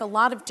seems like a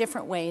lot of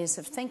different ways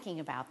of thinking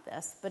about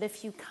this, but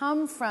if you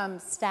come from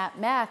stat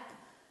mech,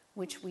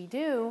 which we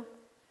do,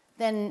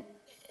 then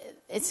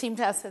it seemed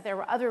to us that there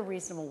were other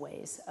reasonable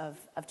ways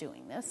of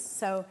doing this.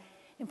 So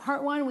in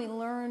part 1, we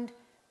learned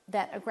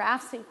that a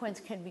graph sequence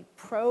can be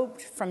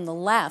probed from the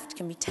left,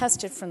 can be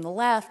tested from the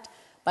left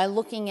by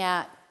looking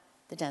at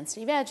the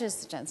density of edges,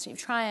 the density of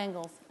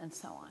triangles, and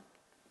so on.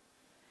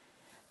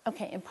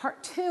 Okay, in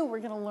part 2, we're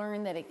going to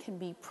learn that it can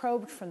be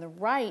probed from the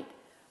right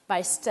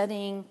by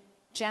studying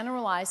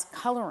generalized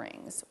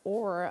colorings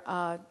or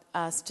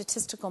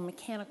statistical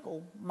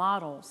mechanical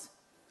models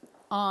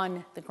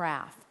on the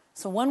graph.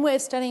 So one way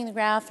of studying the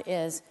graph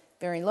is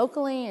very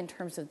locally in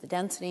terms of the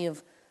density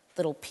of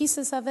little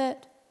pieces of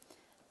it.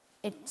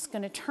 It's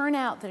going to turn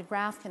out that a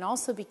graph can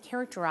also be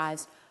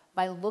characterized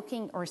by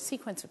looking, or a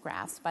sequence of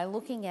graphs, by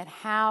looking at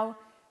how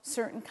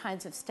certain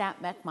kinds of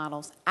stat mech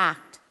models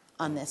act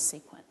on this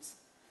sequence.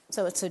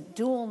 So it's a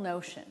dual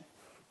notion.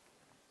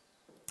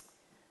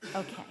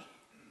 Okay.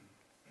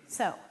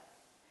 So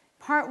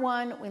part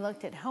one, we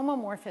looked at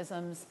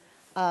homomorphisms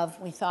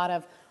we thought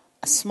of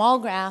a small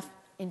graph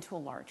into a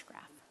large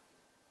graph.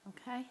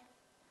 Okay?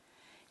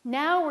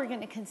 Now we're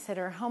going to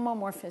consider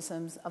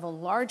homomorphisms of a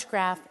large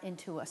graph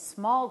into a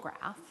small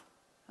graph.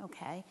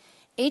 Okay?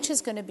 H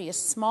is going to be a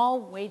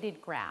small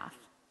weighted graph.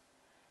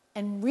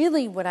 And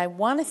really what I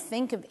want to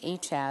think of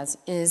H as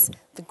is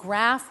the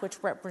graph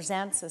which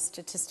represents a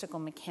statistical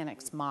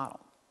mechanics model.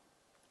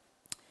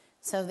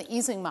 So the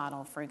Ising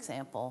model, for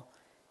example,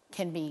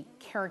 can be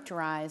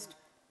characterized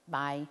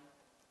by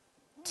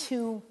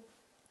two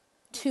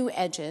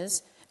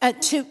edges,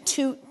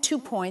 two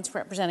points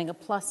representing a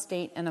plus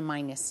state and a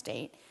minus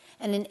state,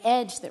 and an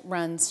edge that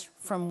runs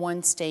from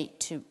one state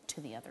to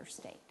the other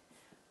state.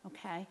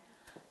 Okay?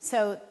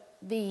 So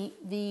this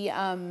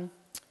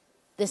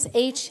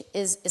H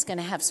is going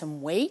to have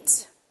some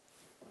weights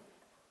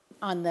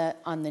on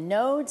the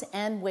nodes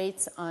and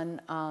weights on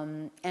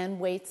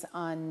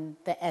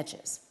the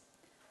edges.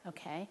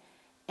 Okay?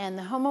 And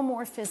the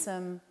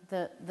homomorphism,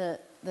 the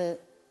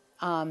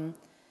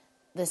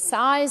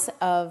size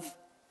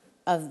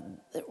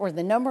or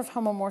the number of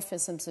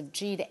homomorphisms of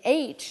G to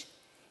H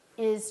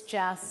is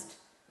just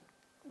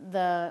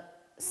the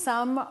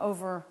sum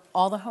over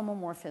all the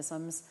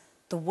homomorphisms,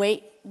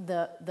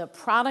 the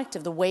product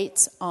of the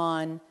weights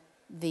on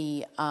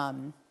the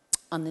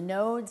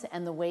nodes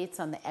and the weights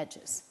on the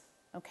edges.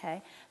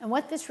 Okay? And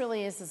what this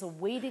really is a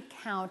weighted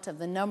count of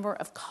the number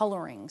of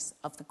colorings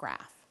of the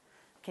graph.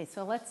 Okay,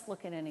 so let's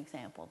look at an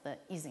example, the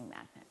Ising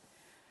magnet.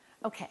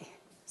 Okay,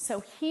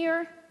 so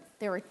here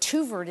there are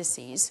two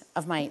vertices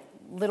of my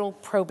little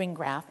probing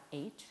graph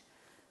H,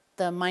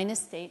 the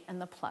minus state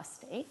and the plus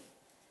state.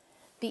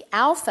 The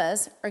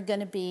alphas are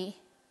going to be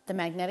the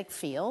magnetic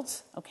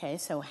fields. Okay,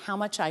 so how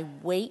much I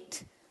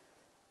weight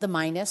the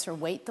minus or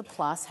weight the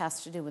plus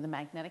has to do with the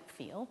magnetic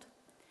field.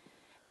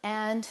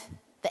 And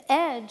the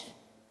edge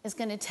is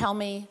going to tell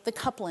me the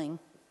coupling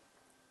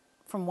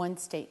from one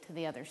state to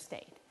the other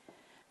state.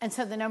 And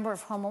so the number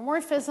of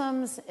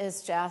homomorphisms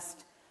is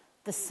just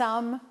the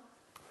sum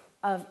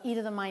of e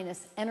to the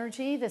minus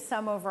energy, the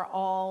sum over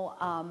all,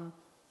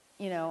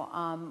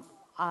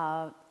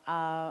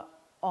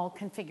 all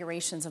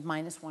configurations of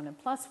minus 1 and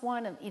plus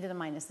 1 of e to the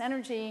minus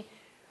energy,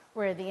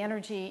 where the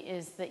energy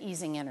is the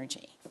Ising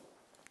energy.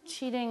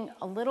 Cheating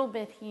a little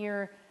bit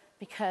here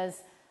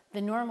because the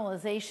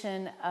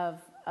normalization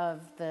of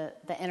the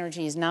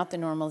energy is not the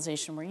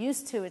normalization we're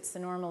used to. It's the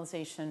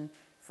normalization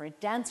for a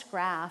dense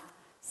graph,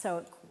 so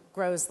it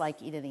grows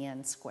like e to the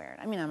n squared.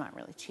 I mean, I'm not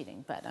really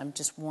cheating, but I'm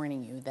just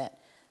warning you that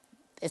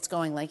it's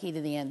going like e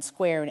to the n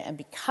squared, and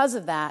because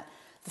of that,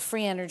 the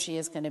free energy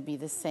is going to be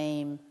the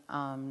same.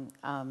 In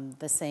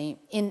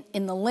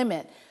the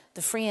limit,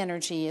 the free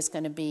energy is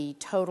going to be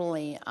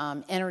totally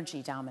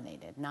energy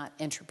dominated, not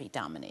entropy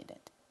dominated.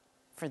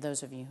 For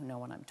those of you who know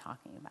what I'm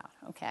talking about,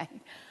 okay?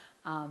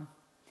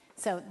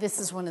 So this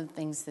is one of the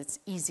things that's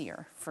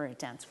easier for a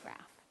dense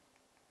graph.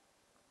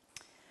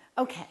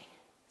 Okay,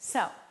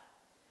 so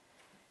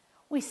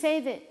we say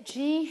that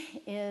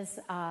G is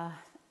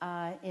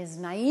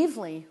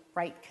naively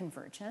right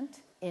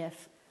convergent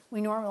if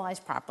we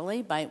normalize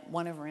properly by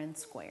 1 over n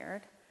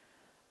squared.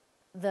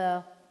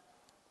 The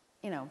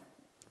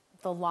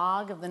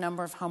log of the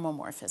number of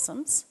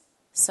homomorphisms.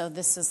 So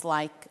this is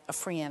like a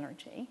free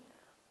energy.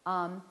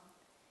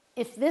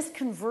 If this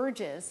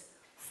converges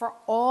for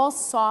all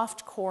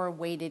soft core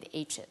weighted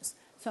H's.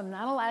 So I'm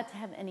not allowed to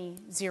have any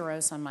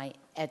zeros on my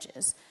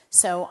edges.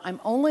 So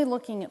I'm only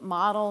looking at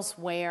models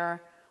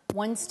where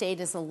one state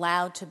is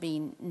allowed to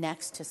be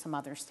next to some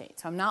other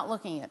state. So I'm not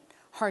looking at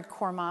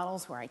hardcore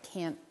models where I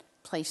can't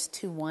place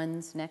two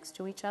ones next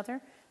to each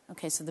other.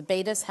 Okay, so the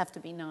betas have to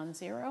be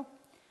non-zero.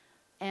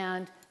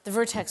 And the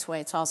vertex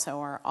weights also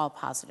are all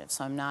positive,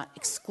 so I'm not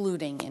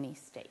excluding any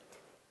state.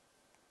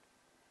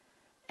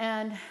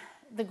 And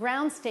the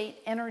ground state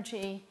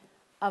energy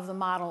of the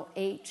model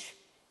H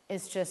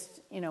is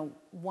just,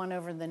 1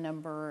 over the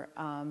number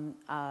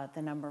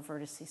of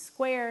vertices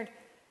squared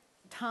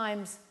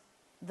times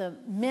the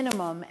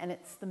minimum, and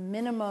it's the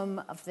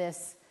minimum of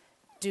this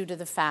due to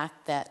the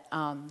fact that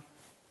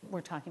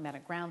we're talking about a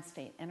ground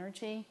state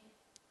energy.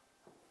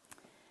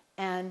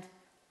 And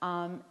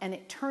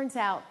it turns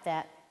out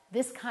that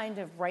this kind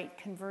of right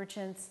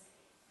convergence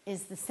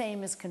is the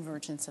same as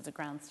convergence of the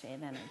ground state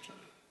energy.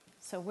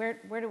 So where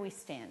do we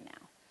stand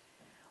now?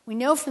 We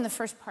know from the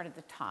first part of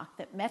the talk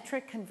that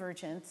metric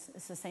convergence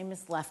is the same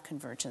as left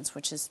convergence,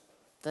 which is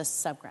the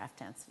subgraph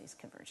densities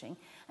converging,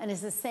 and is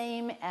the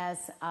same as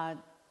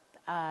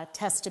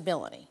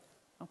testability.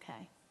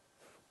 Okay.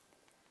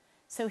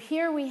 So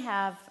here we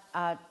have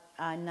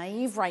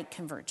naive right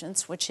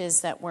convergence, which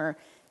is that we're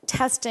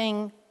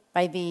testing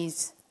by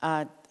these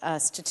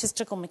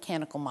statistical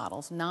mechanical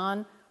models,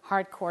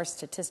 non-hardcore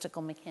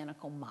statistical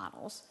mechanical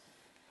models.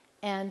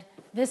 And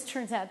this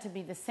turns out to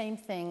be the same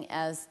thing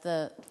as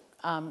the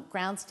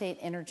ground state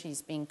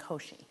energies being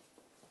Cauchy.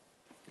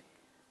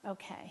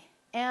 Okay,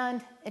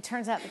 and it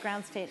turns out the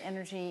ground state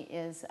energy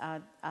is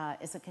a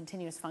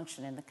continuous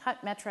function in the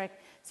cut metric,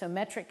 so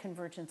metric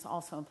convergence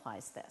also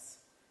implies this.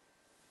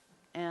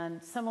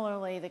 And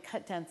similarly, the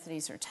cut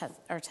densities are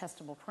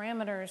testable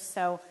parameters,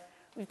 so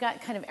we've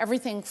got kind of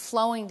everything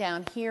flowing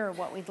down here.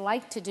 What we'd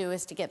like to do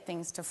is to get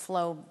things to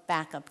flow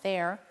back up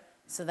there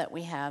so that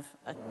we have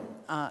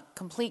a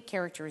complete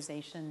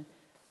characterization,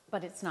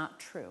 but it's not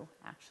true,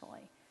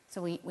 actually.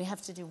 So we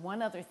have to do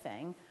one other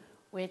thing,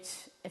 which,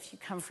 if you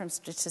come from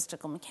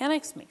statistical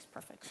mechanics, makes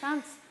perfect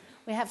sense.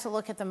 We have to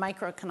look at the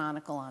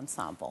microcanonical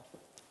ensemble.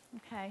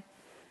 Okay?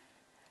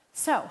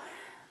 So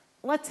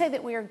let's say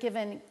that we are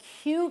given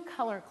Q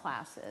color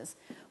classes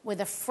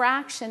with a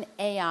fraction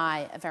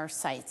AI of our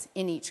sites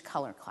in each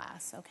color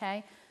class,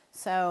 okay?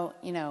 So,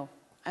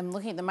 I'm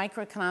looking at the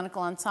microcanonical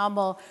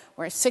ensemble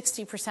where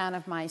 60%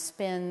 of my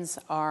spins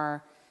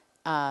are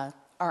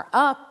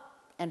up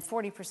and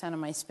 40% of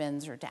my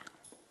spins are down,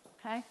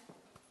 okay?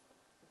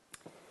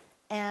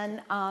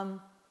 And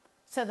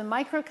so the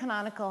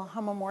microcanonical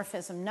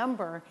homomorphism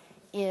number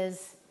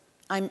is,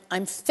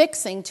 I'm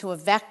fixing to a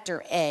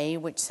vector A,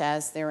 which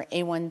says there are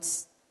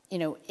A1,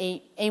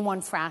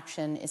 A1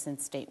 fraction is in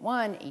state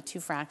 1, A2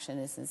 fraction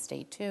is in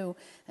state 2,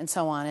 and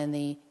so on, and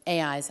the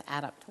AIs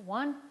add up to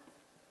 1.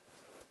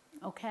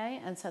 Okay,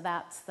 and so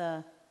that's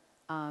the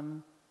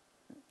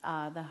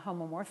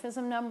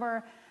homomorphism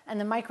number.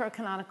 And the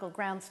microcanonical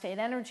ground state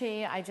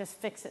energy, I just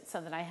fix it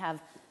so that I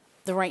have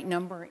the right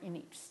number in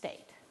each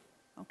state.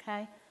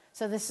 Okay,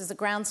 so this is the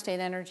ground state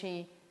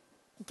energy.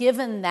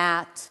 Given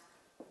that,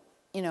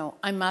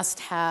 I must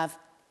have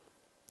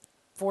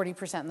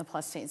 40% in the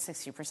plus state and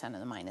 60% in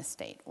the minus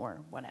state, or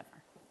whatever.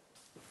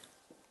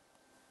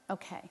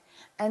 Okay,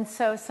 and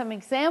so some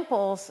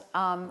examples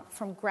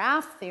from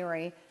graph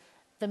theory.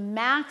 The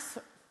max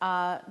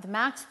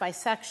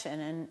bisection,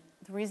 and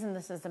the reason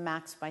this is the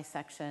max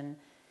bisection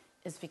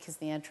is because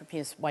the entropy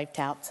is wiped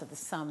out, so the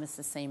sum is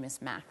the same as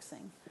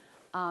maxing.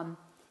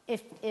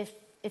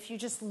 If you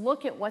just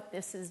look at what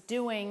this is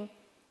doing,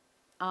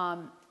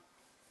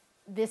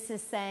 this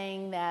is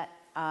saying that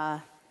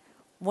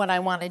what I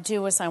want to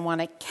do is I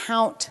want to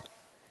count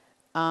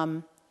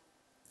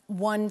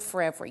one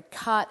for every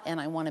cut,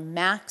 and I want to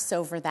max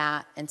over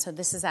that, and so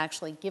this is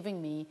actually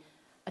giving me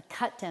a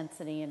cut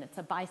density, and it's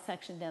a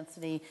bisection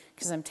density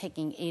because I'm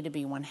taking A to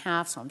be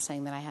 1/2, so I'm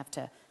saying that I have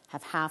to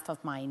have half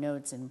of my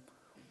nodes in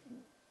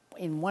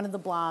one of the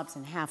blobs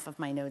and half of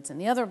my nodes in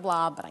the other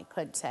blob, but I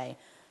could say,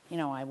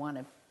 I want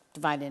to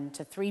divide it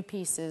into 3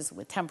 pieces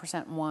with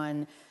 10% in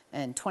one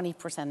and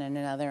 20% in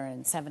another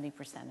and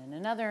 70% in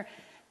another.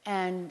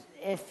 And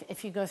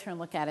if you go through and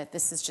look at it,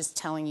 this is just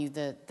telling you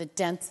the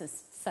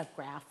densest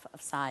subgraph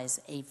of size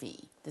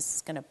AV. This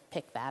is going to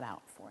pick that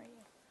out for you.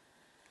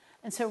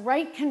 And so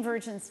right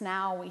convergence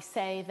now, we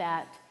say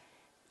that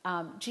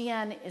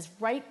GN is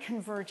right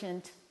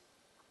convergent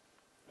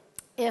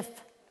if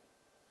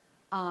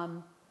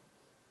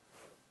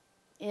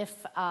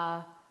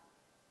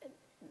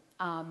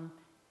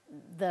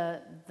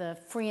the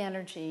free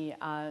energy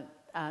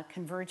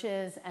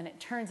converges, and it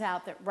turns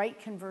out that right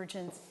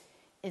convergence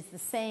is the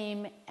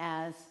same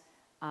as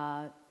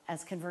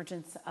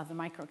convergence of the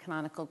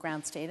microcanonical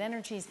ground state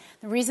energies.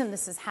 The reason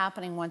this is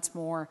happening, once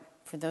more,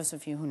 for those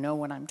of you who know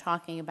what I'm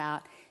talking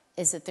about,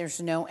 is that there's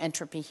no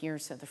entropy here,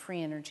 so the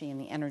free energy and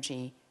the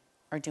energy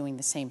are doing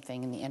the same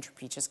thing, and the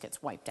entropy just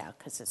gets wiped out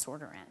because it's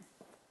order n.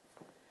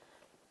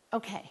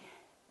 Okay,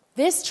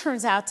 this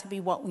turns out to be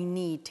what we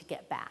need to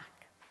get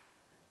back.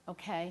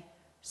 Okay,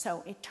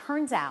 so it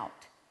turns out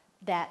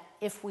that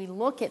if we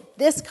look at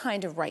this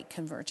kind of right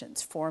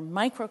convergence for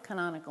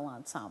microcanonical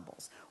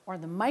ensembles, or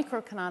the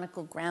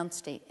microcanonical ground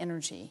state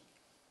energy,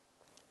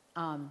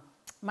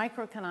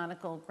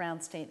 microcanonical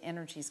ground state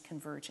energies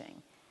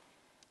converging.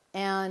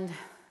 And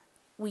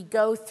we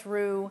go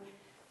through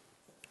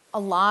a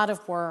lot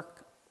of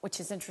work, which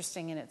is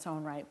interesting in its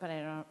own right, but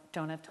I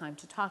don't have time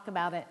to talk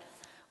about it,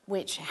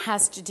 which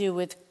has to do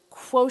with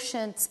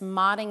quotients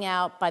modding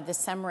out by the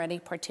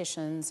Semeretti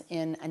partitions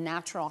in a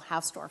natural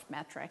Hausdorff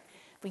metric.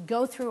 If we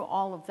go through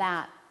all of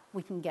that,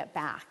 we can get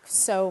back.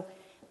 So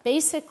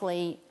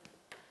basically,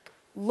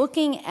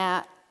 looking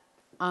at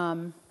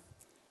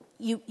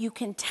you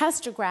can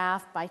test a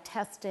graph by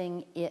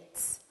testing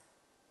its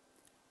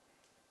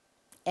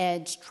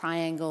edge,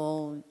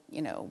 triangle,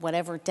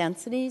 whatever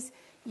densities.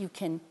 You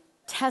can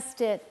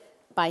test it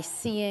by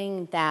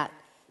seeing that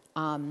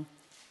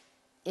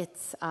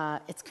it's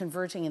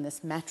converging in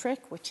this metric,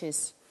 which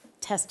is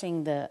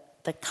testing the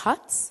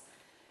cuts.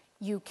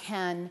 You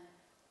can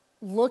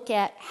look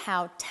at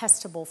how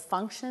testable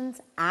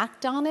functions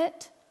act on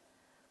it.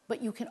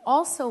 But you can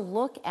also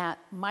look at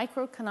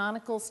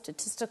microcanonical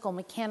statistical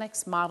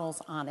mechanics models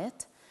on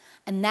it,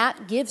 and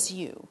that gives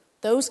you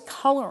those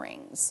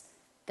colorings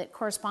that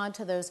correspond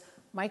to those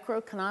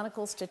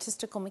microcanonical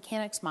statistical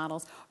mechanics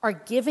models are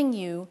giving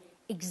you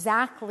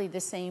exactly the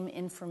same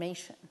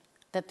information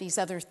that these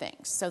other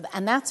things. So,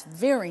 and that's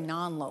very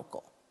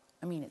non-local.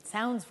 I mean, it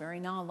sounds very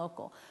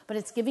non-local, but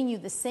it's giving you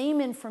the same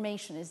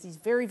information as these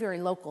very, very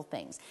local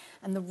things.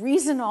 And the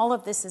reason all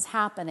of this is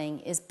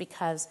happening is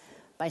because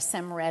by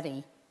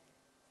Semeretti,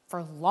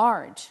 for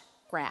large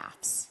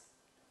graphs,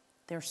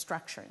 there's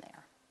structure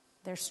there.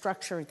 There's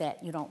structure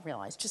that you don't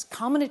realize. Just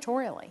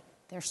combinatorially,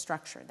 there's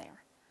structure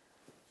there.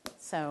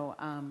 So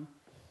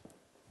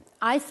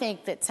I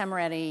think that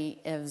Semeretti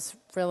is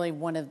really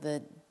one of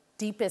the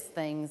deepest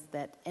things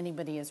that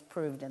anybody has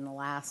proved in the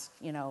last,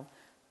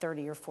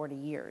 30 or 40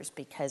 years,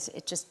 because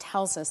it just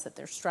tells us that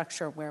there's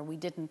structure where we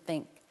didn't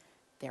think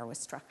there was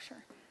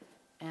structure.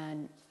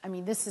 And, I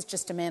mean, this is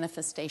just a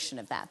manifestation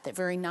of that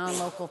very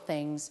non-local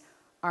things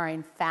are,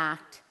 in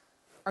fact,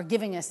 are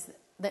giving us,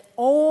 that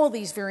all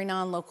these very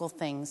non-local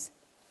things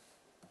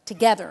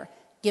together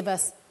give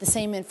us the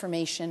same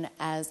information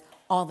as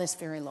all this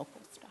very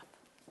local stuff.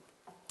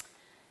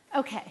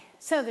 Okay,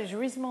 so there's a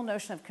reasonable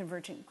notion of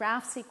convergent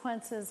graph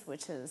sequences,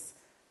 which is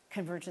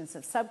convergence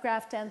of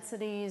subgraph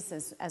densities,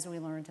 as we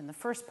learned in the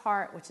first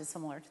part, which is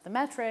similar to the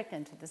metric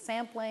and to the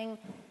sampling.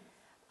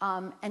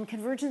 And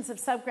convergence of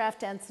subgraph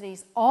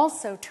densities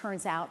also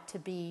turns out to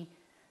be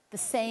the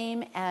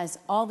same as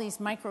all these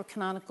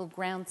microcanonical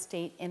ground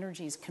state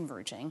energies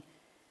converging,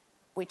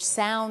 which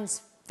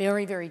sounds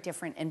very, very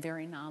different and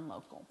very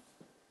non-local.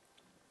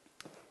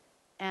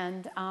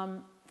 And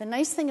the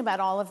nice thing about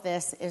all of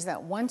this is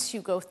that once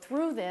you go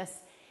through this,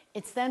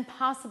 it's then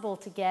possible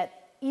to get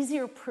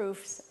easier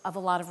proofs of a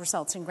lot of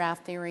results in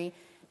graph theory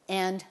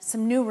and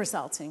some new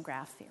results in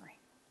graph theory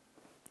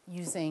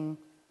using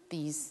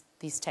these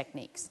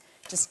techniques,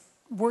 just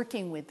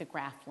working with the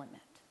graph limit.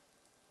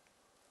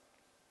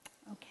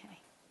 Okay.